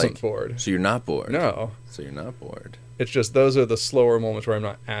understand. No, I wasn't like, bored. So you're not bored. No, So you're not bored. it's just those are the slower moments where I'm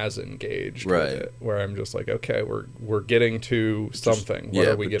not as engaged Right. with it, where I'm just like, okay, we're getting to something. What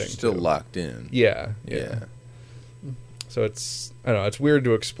are we but getting you're still to? locked in. Yeah. Yeah. So it's, I don't know, it's weird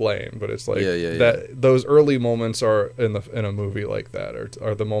to explain, but it's like Yeah. that those early moments are in a movie like that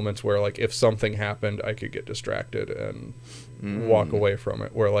are the moments where like if something happened, I could get distracted and walk away from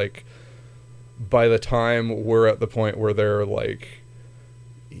it. Where like by the time we're at the point where they're like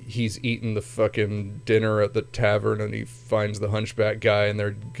he's eating the fucking dinner at the tavern and he finds the hunchback guy and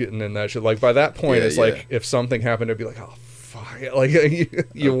they're getting in that shit. Like by that point, Yeah, it's yeah. like if something happened, it'd be like, oh fuck, like you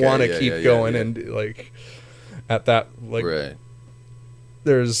Okay, want to yeah, keep yeah, going yeah. and like at that like Right.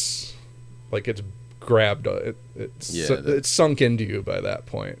 there's like it's grabbed Yeah, it's sunk into you by that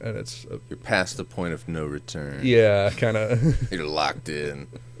point, and it's You're past the point of no return. yeah, kind of You're locked in.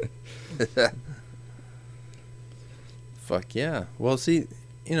 Fuck yeah. Well, see,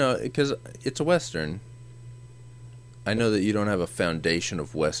 because it's a Western. I know that you don't have a foundation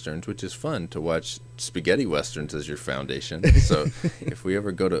of Westerns, which is fun to watch spaghetti Westerns as your foundation. So if we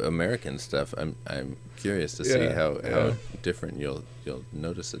ever go to American stuff, I'm curious to see Yeah, how yeah. different you'll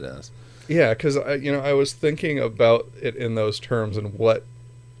notice it as. yeah, because I was thinking about it in those terms and what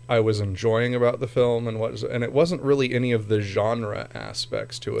I was enjoying about the film and it wasn't really any of the genre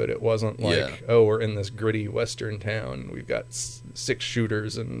aspects to it. It wasn't like, Yeah. oh, we're in this gritty Western town, we've got six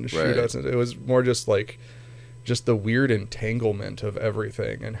shooters and shootouts. It was more just like just the weird entanglement of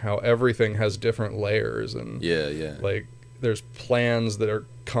everything and how everything has different layers and Yeah. like there's plans that are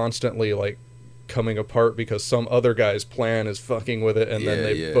constantly like coming apart because some other guy's plan is fucking with it and then Yeah,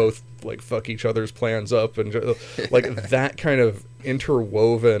 they yeah. both like fuck each other's plans up and like that kind of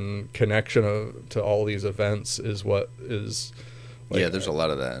interwoven connection to all these events is what is like, Yeah, there's a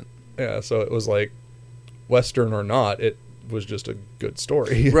lot of that. yeah, so it was like Western or not, it was just a good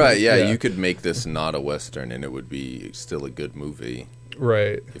story. Right, yeah, you could make this not a Western and it would be still a good movie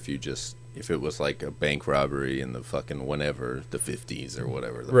right. if it was like a bank robbery in the fucking whenever, the 50s or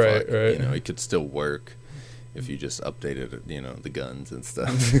whatever the Right, fuck. right. It could still work if you just updated, the guns and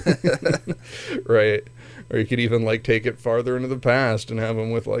stuff. Right. Or you could even like take it farther into the past and have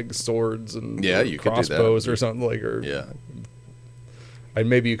them with like swords and Yeah, you could do that. crossbows or something like or Yeah. And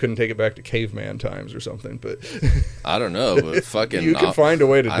maybe you couldn't take it back to caveman times or something, but I don't know, but fucking you can find a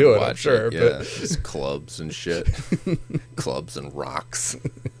way to I'd do it, I'm watch sure. Yeah, But just clubs and shit. Clubs and rocks.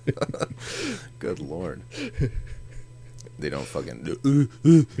 Good lord. They don't fucking do.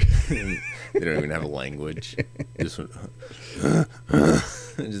 They don't even have a language.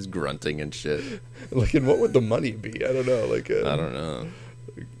 Just grunting and shit. like, and what would the money be? I don't know. Like, I don't know.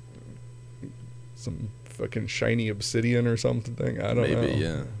 some fucking shiny obsidian or something. I don't know. Maybe,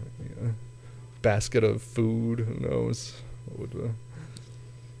 yeah. Basket of food. Who knows? What would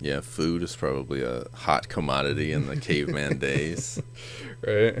Yeah, food is probably a hot commodity in the caveman days.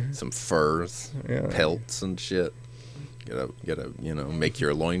 right? Some furs, Yeah. pelts and shit. Gotta make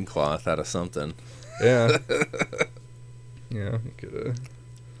your loincloth out of something. Yeah. Yeah. You could.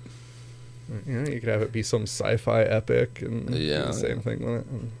 You could have it be some sci-fi epic and do Yeah. the same thing with it.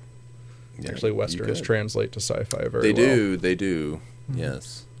 And Yeah, actually, you westerns could. translate to sci-fi very They well. do. They do.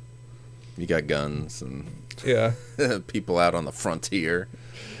 Yes. You got guns and Yeah. people out on the frontier.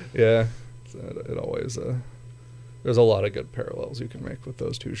 Yeah. So it always. There's a lot of good parallels you can make with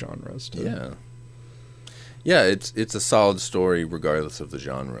those two genres. Too. Yeah. Yeah, it's a solid story regardless of the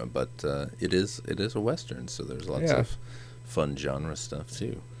genre, but it is a western, so there's lots Yeah. of fun genre stuff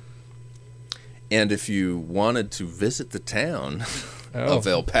too. And if you wanted to visit the town of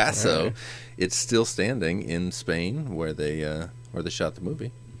El Paso, right. it's still standing in Spain where they shot the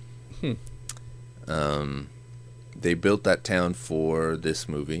movie. They built that town for this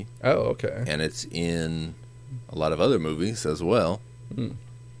movie, Oh, okay. and it's in a lot of other movies as well. Mm.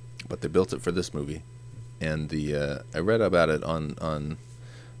 But they built it for this movie, and I read about it on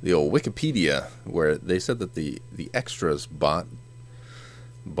the old Wikipedia, where they said that the extras bought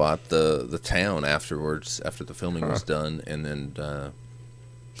the town afterwards, after the filming was done, and then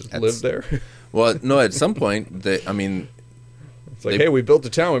Just live there. well, no, at some point I mean, It's like, hey, we built a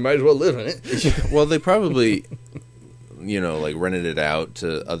town. We might as well live in it. well, they probably, like rented it out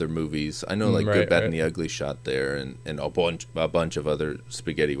to other movies. I know, like Right, Good, Bad, right. and the Ugly shot there, and a bunch of other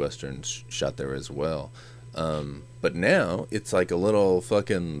spaghetti westerns shot there as well. But now it's like a little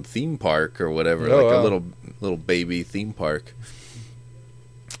fucking theme park or whatever, Oh, like wow. a little baby theme park,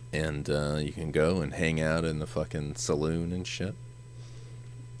 and you can go and hang out in the fucking saloon and shit.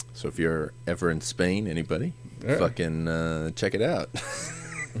 So if you're ever in Spain, anybody, Yeah. fucking check it out.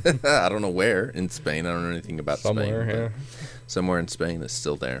 I don't know where in Spain. I don't know anything about Somewhere, Spain. yeah. But somewhere in Spain it's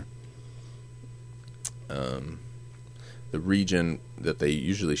still there. The region that they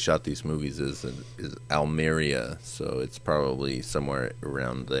usually shot these movies is Almeria, so it's probably somewhere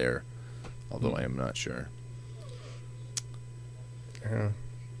around there, although I am not sure. Yeah.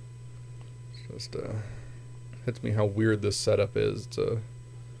 It's just hits me how weird this setup is. It's a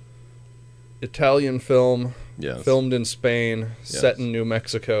Italian film, Yes. filmed in Spain, set in New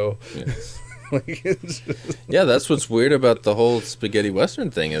Mexico. Yes. Like, it's just, Yeah, that's what's weird about the whole spaghetti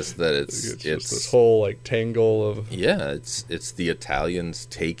western thing, is that it's just this whole like tangle of it's the Italians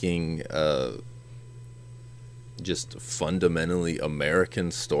taking just fundamentally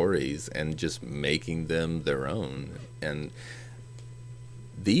American stories and just making them their own. And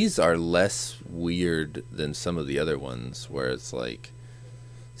these are less weird than some of the other ones, where it's like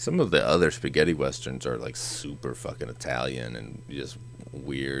some of the other spaghetti westerns are like super fucking Italian and just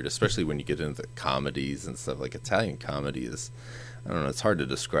weird, especially when you get into comedies and stuff. Like Italian comedy is, I don't know, it's hard to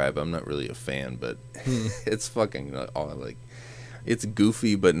describe. I'm not really a fan, but it's fucking like it's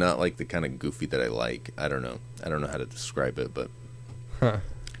goofy, but not like the kind of goofy that I like. I don't know how to describe it, but Huh.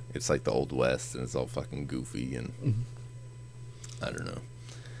 it's like the Old West, and it's all fucking goofy, and I don't know.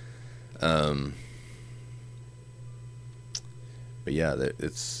 But yeah,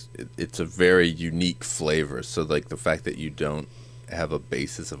 it's a very unique flavor. So like the fact that you don't have a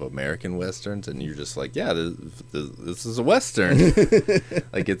basis of American westerns, and you're just like, yeah, this is a western.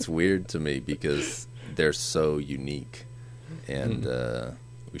 Like, it's weird to me because they're so unique, and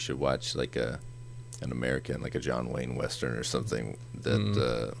we should watch like an American, like a John Wayne western or something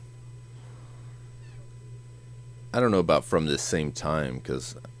that I don't know about from this same time,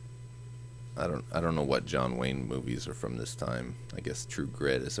 because I don't know what John Wayne movies are from this time. I guess True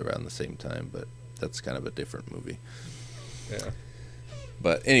Grit is around the same time, but that's kind of a different movie. yeah.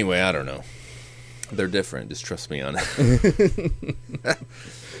 But anyway, I don't know. They're different. Just trust me on it.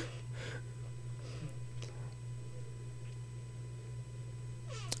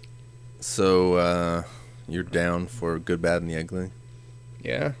 So, you're down for Good, Bad, and the Ugly?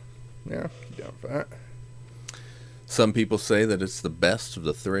 Yeah. Yeah. Down for that. Some people say that it's the best of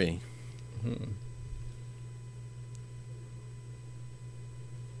the three.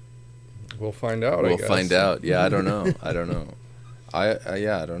 We'll find out. I We'll guess. find out. Yeah, I don't know. I don't know. I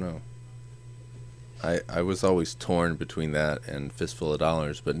don't know. I was always torn between that and Fistful of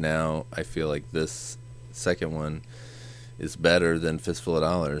Dollars, but now I feel like this second one is better than Fistful of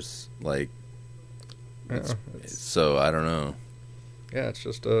Dollars. Like, Yeah, so I don't know. yeah, it's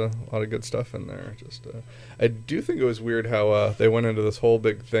just a lot of good stuff in there. Just, I do think it was weird how they went into this whole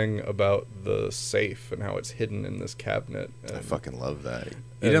big thing about the safe and how it's hidden in this cabinet. I And, fucking love that. You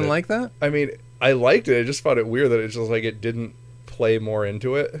and didn't it- like that? I mean, I liked it. I just found it weird that it's just like it didn't play more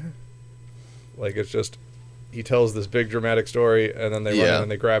into it. Like, it's just he tells this big dramatic story, and then they run Yeah. in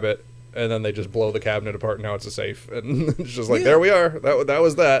and they grab it, and then they just blow the cabinet apart, and now it's a safe. And it's just like, Yeah. there we are. That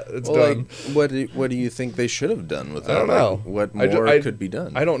was that. It's Well, done. like, what do you think they should have done with that? I don't know. Like, what I ju- more I- could be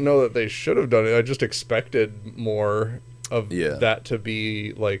done? I don't know that they should have done it. I just expected more of Yeah. that to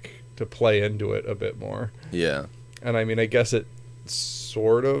be like to play into it a bit more. Yeah. And I mean, I guess it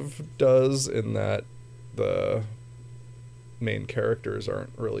sort of does in that the main characters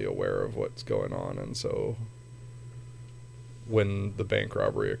aren't really aware of what's going on, and so when the bank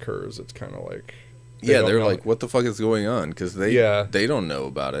robbery occurs, it's kind of like Yeah, don't they're know. like, what the fuck is going on? Because they don't know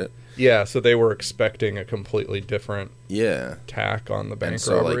about it. yeah, so they were expecting a completely different Yeah. tack on the bank And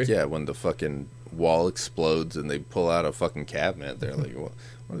so, robbery. like, yeah, when the fucking wall explodes and they pull out a fucking cabinet, they're like, what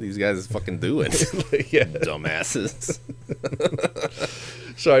are these guys fucking doing? yeah. Dumbasses.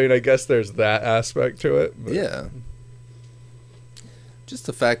 So I mean, I guess there's that aspect to it. But Yeah. Just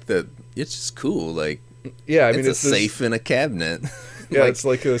the fact that it's just cool. Like, Yeah, I mean, it's a this- safe in a cabinet. Yeah, Like, it's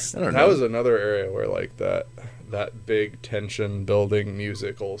like this. I don't That know. was another area where like that big tension building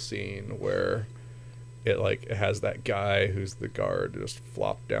musical scene where it has that guy who's the guard just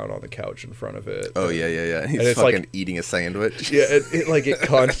flopped down on the couch in front of it. Oh yeah. He's And it's fucking like- eating a sandwich. Yeah, it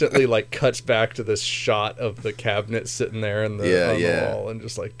constantly like cuts back to this shot of the cabinet sitting there on the wall, and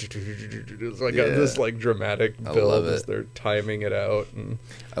just like it's like Yeah. this like dramatic I build love as it. they're timing it out. And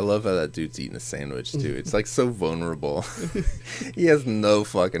I love how that dude's eating a sandwich too. It's like so vulnerable. He has no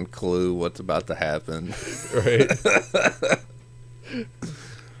fucking clue what's about to happen. right,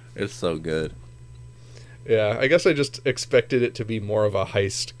 It's so good. yeah. I guess I just expected it to be more of a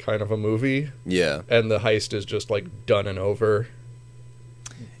heist kind of a movie. Yeah. And the heist is just like done and over.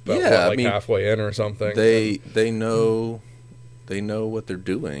 But Yeah, I like mean, halfway in or something. They know what they're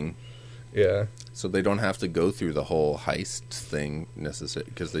doing, Yeah, so they don't have to go through the whole heist thing necessarily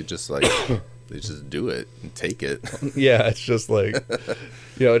because they just like they just do it and take it. yeah. It's just like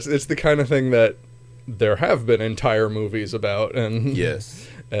it's the kind of thing that there have been entire movies about, and Yes.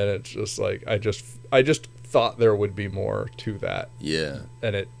 and it's just like I just thought there would be more to that, Yeah.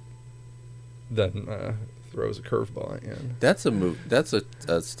 and it then throws a curveball at you. That's a move. That's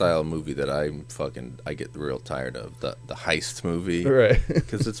a style movie that I get real tired of, the heist movie. Right.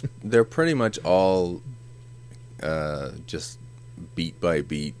 Because they're pretty much all just beat by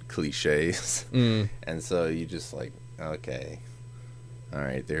beat cliches, Mm. and so you just like, okay, all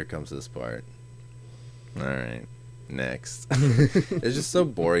right, there comes this part. All right, next. It's just so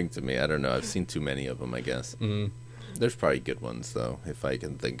boring to me. I don't know. I've seen too many of them, I guess. Mm. There's probably good ones though, if I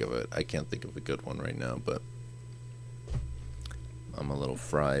can think of it. I can't think of a good one right now, but I'm a little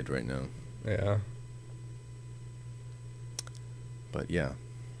fried right now. Yeah. But yeah,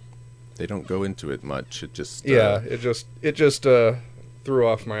 they don't go into it much. It just Yeah. It just threw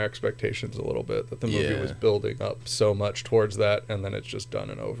off my expectations a little bit that the movie Yeah. was building up so much towards that, and then it's just done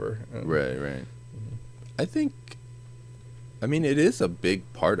and over. And, right. I think, I mean, it is a big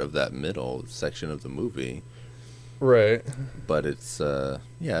part of that middle section of the movie, Right. but it's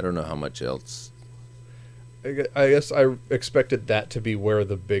yeah, I don't know how much else. I guess I expected that to be where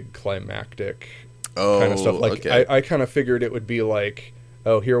the big climactic Oh, kind of stuff. Like okay. I kind of figured it would be like,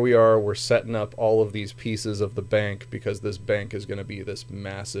 oh, here we are, we're setting up all of these pieces of the bank because this bank is going to be this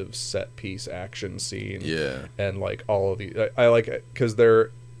massive set piece action scene. Yeah. And like all of these, I like it because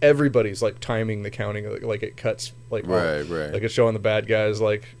everybody's like timing the counting, like it cuts like Right. like it's showing the bad guys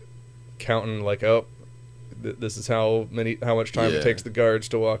like counting like, oh, this is how much time Yeah. it takes the guards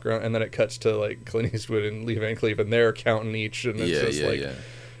to walk around, and then it cuts to like Clint Eastwood and Lee Van Cleef, and they're counting each, and it's just like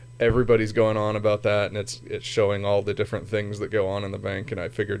everybody's going on about that, and it's showing all the different things that go on in the bank, and I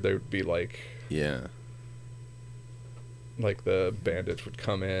figured they would be like Yeah. the bandits would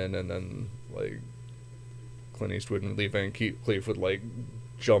come in, and then like Clint Eastwood and Lee Van Cleef would like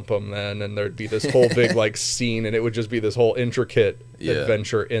jump them then, and there'd be this whole big like scene, and it would just be this whole intricate Yeah.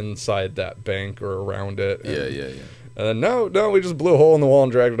 adventure inside that bank or around it. And, Yeah. And then no, we just blew a hole in the wall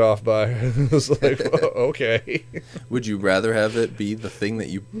and dragged it off by. It was like, oh, okay. Would you rather have it be the thing that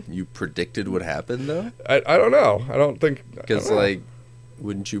you predicted would happen though? I don't know. I don't think Because like,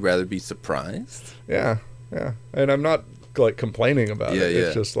 wouldn't you rather be surprised? yeah. And I'm not like complaining about Yeah, it. yeah.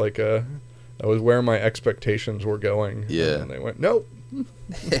 It's just like that was where my expectations were going. Yeah. And they went, nope.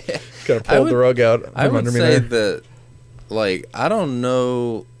 Kind of I pulled would- the rug out I from would under me say there. that, like, I don't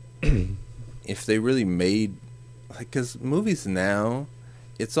know if they really made, like, because movies now,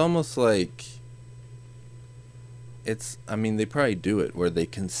 it's almost like, I mean, they probably do it where they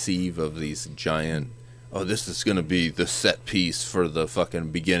conceive of these giant, oh, this is going to be the set piece for the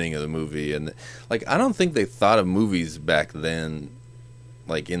fucking beginning of the movie. And, like, I don't think they thought of movies back then,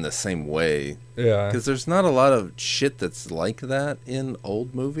 like, in the same way. Yeah. Because there's not a lot of shit that's like that in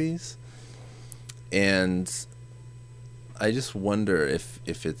old movies. And I just wonder if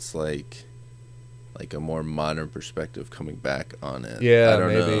it's like a more modern perspective coming back on it. Yeah, I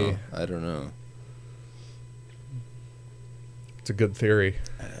don't maybe. know. I don't know. It's a good theory.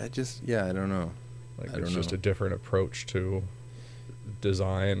 I just, yeah, I don't know. Like I it's don't just know. a different approach to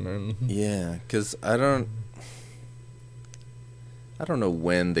design and Yeah, because I don't know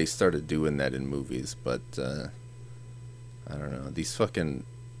when they started doing that in movies, but I don't know. These fucking,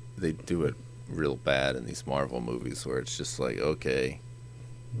 they do it real bad in these Marvel movies where it's just like, okay,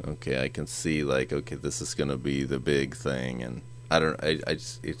 I can see like, okay, this is gonna be the big thing, and I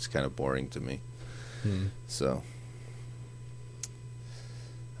just, it's kind of boring to me. So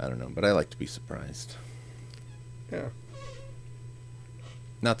I don't know, but I like to be surprised. yeah.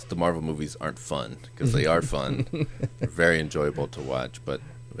 Not that the Marvel movies aren't fun, because they are fun. They're very enjoyable to watch, but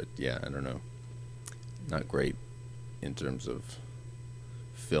yeah, I don't know. not great in terms of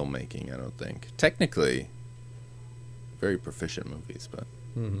filmmaking, I don't think. Technically, very proficient movies, but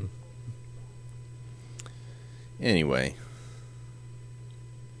Mm-hmm. anyway.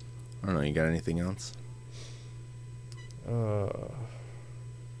 I don't know, you got anything else?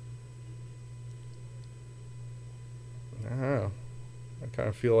 I don't know. I kind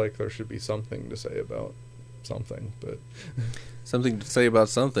of feel like there should be something to say about something, but Something to say about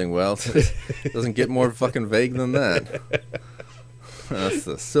something? Well, it doesn't get more fucking vague than that. That's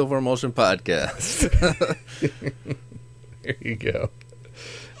the Silver Emulsion Podcast. there you go.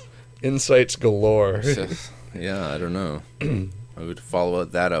 Insights galore. Yeah, I don't know. I would follow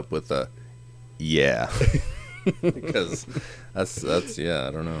that up with a yeah. Because that's yeah,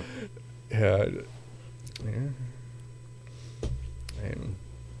 I don't know. Yeah. Yeah.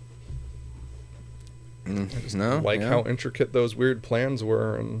 I just No? like Yeah. how intricate those weird plans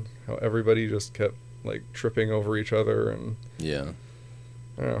were and how everybody just kept like tripping over each other and Yeah.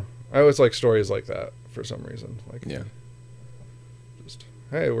 I don't know. I always like stories like that for some reason. Like Yeah. just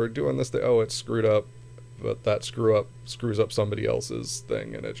hey, we're doing this thing. Oh, it's screwed up, but that screws up somebody else's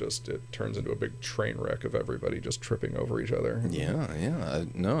thing, and it turns into a big train wreck of everybody just tripping over each other. Yeah.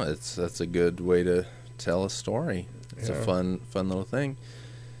 No, that's a good way to tell a story. It's a Yeah. fun little thing.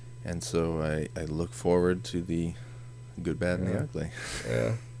 And so I look forward to the good, bad, and the Yeah. ugly.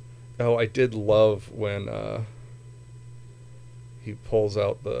 Yeah. Oh, I did love when he pulls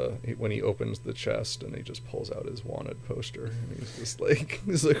out when he opens the chest and he just pulls out his wanted poster and he's like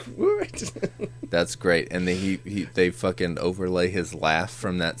what? That's great. And they fucking overlay his laugh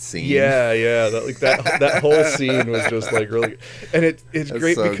from that scene. Yeah, that whole scene was just like really, and it's That's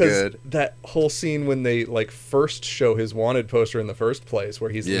great so because good. that whole scene when they like first show his wanted poster in the first place,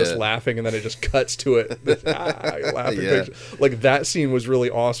 where he's just Yeah. laughing and then it just cuts to it, laughing Yeah. picture. Like that scene was really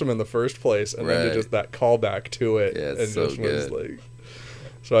awesome in the first place, and then Right. just that callback to it, Yeah, it's and so just was good. like.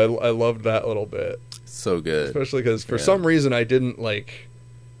 So I loved that little bit, So good. especially because for Yeah. some reason I didn't like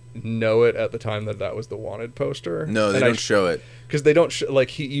know it at the time that was the wanted poster. No, they And don't show it. because they don't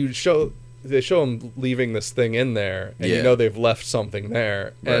they show him leaving this thing in there, and Yeah. you know they've left something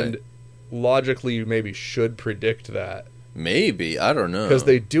there, Right. and logically you maybe should predict that Maybe. I don't know. because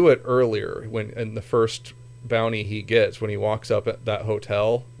they do it earlier when in the first bounty he gets when he walks up at that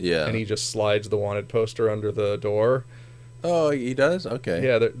hotel, Yeah. and he just slides the wanted poster under the door. Oh, he does? Okay.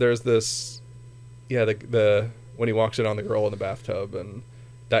 Yeah, there's this. Yeah, the when he walks in on the girl in the bathtub and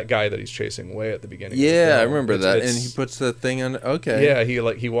that guy that he's chasing away at the beginning. of the Yeah, I film. remember It's- that. it's- And he puts the thing on. Okay. Yeah,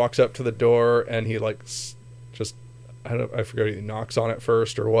 he walks up to the door and he just I forget if he knocks on it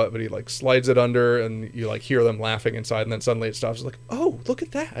first or what, but he like slides it under and you like hear them laughing inside, and then suddenly it stops. It's like, oh, look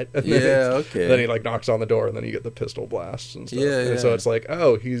at that! And then Yeah, it's- okay. Then he like knocks on the door, and then you get the pistol blasts and stuff. Yeah, And so yeah. it's like,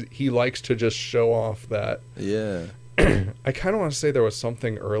 oh, he likes to just show off that. Yeah. I kind of want to say there was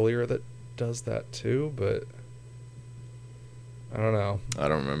something earlier that does that too, but I don't know. I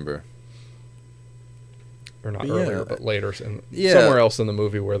don't remember. Or not But earlier, yeah. but later, and Yeah. somewhere else in the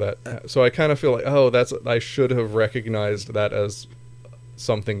movie where that. So I kind of feel like, oh, I should have recognized that as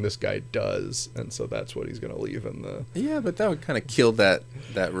something this guy does, and so that's what he's going to leave in the. Yeah, but that would kind of kill that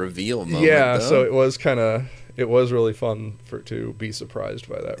reveal moment. Yeah, though. so it was really fun to be surprised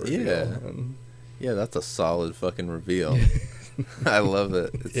by that reveal. Yeah. And Yeah, that's a solid fucking reveal. I love it.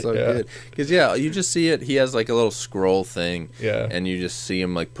 It's so Yeah. good. Because, yeah, you just see it. He has, like, a little scroll thing. Yeah. And you just see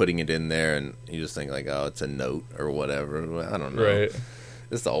him, like, putting it in there, and you just think, like, oh, it's a note or whatever. I don't know. Right.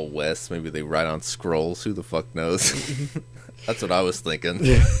 It's the old West. Maybe they write on scrolls. Who the fuck knows? That's what I was thinking.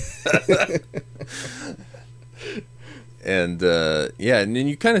 And, yeah, and then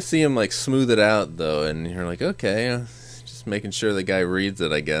you kind of see him, like, smooth it out, though, and you're like, okay, just making sure the guy reads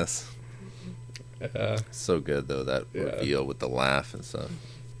it, I guess. So good, though, that Yeah. reveal with the laugh and stuff.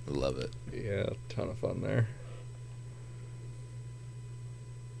 I love it. Yeah, ton of fun there.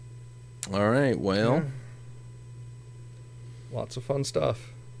 All right, well, Yeah. Lots of fun stuff.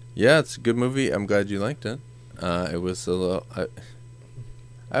 yeah, it's a good movie. I'm glad you liked it. It was a little...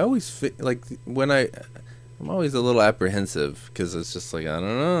 I always feel like I'm always a little apprehensive because it's just like, I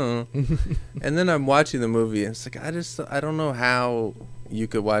don't know. And then I'm watching the movie and it's like, I don't know how you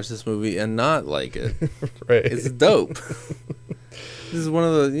could watch this movie and not like it. Right. It's dope. This is one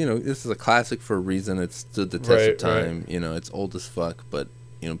of the, this is a classic for a reason. It stood the test Right, of time. It's old as fuck, but,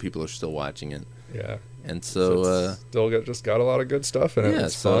 people are still watching it. Yeah. And so, it's still just got a lot of good stuff in it. yeah,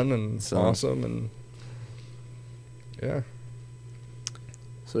 It's so- fun and so- awesome, and yeah.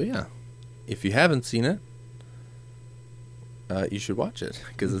 so yeah, if you haven't seen it, you should watch it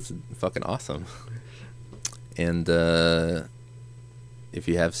because it's fucking awesome. And if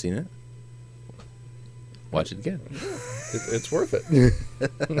you have seen it, watch it again. It's worth it.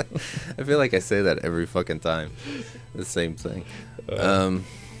 I feel like I say that every fucking time. The same thing.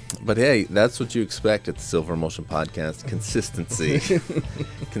 But hey, that's what you expect at the Silver Motion Podcast. Consistency.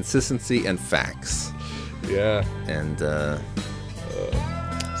 Consistency and facts. Yeah. And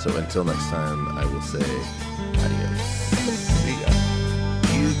so until next time, I will say adios. See ya.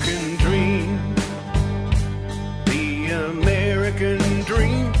 You can dream the American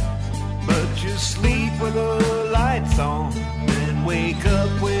dream, but you sleep with the lights on and wake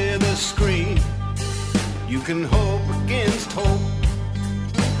up with a scream. You can hope against hope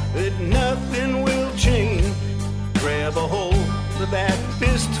that nothing will change. Grab a hold of that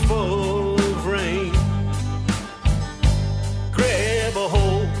fistful of rain. Grab a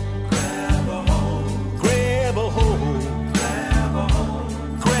hold. Grab a hold. Grab a hold. Grab a hold.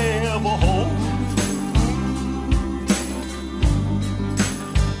 Grab a hold.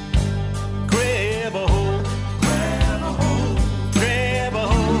 Grab a hold. Grab a hold. Grab a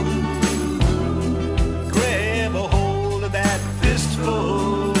hold. Grab a hold of that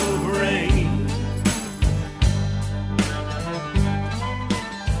fistful of rain.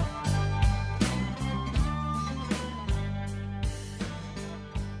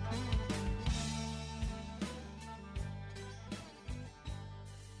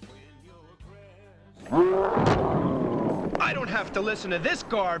 I don't have to listen to this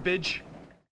garbage.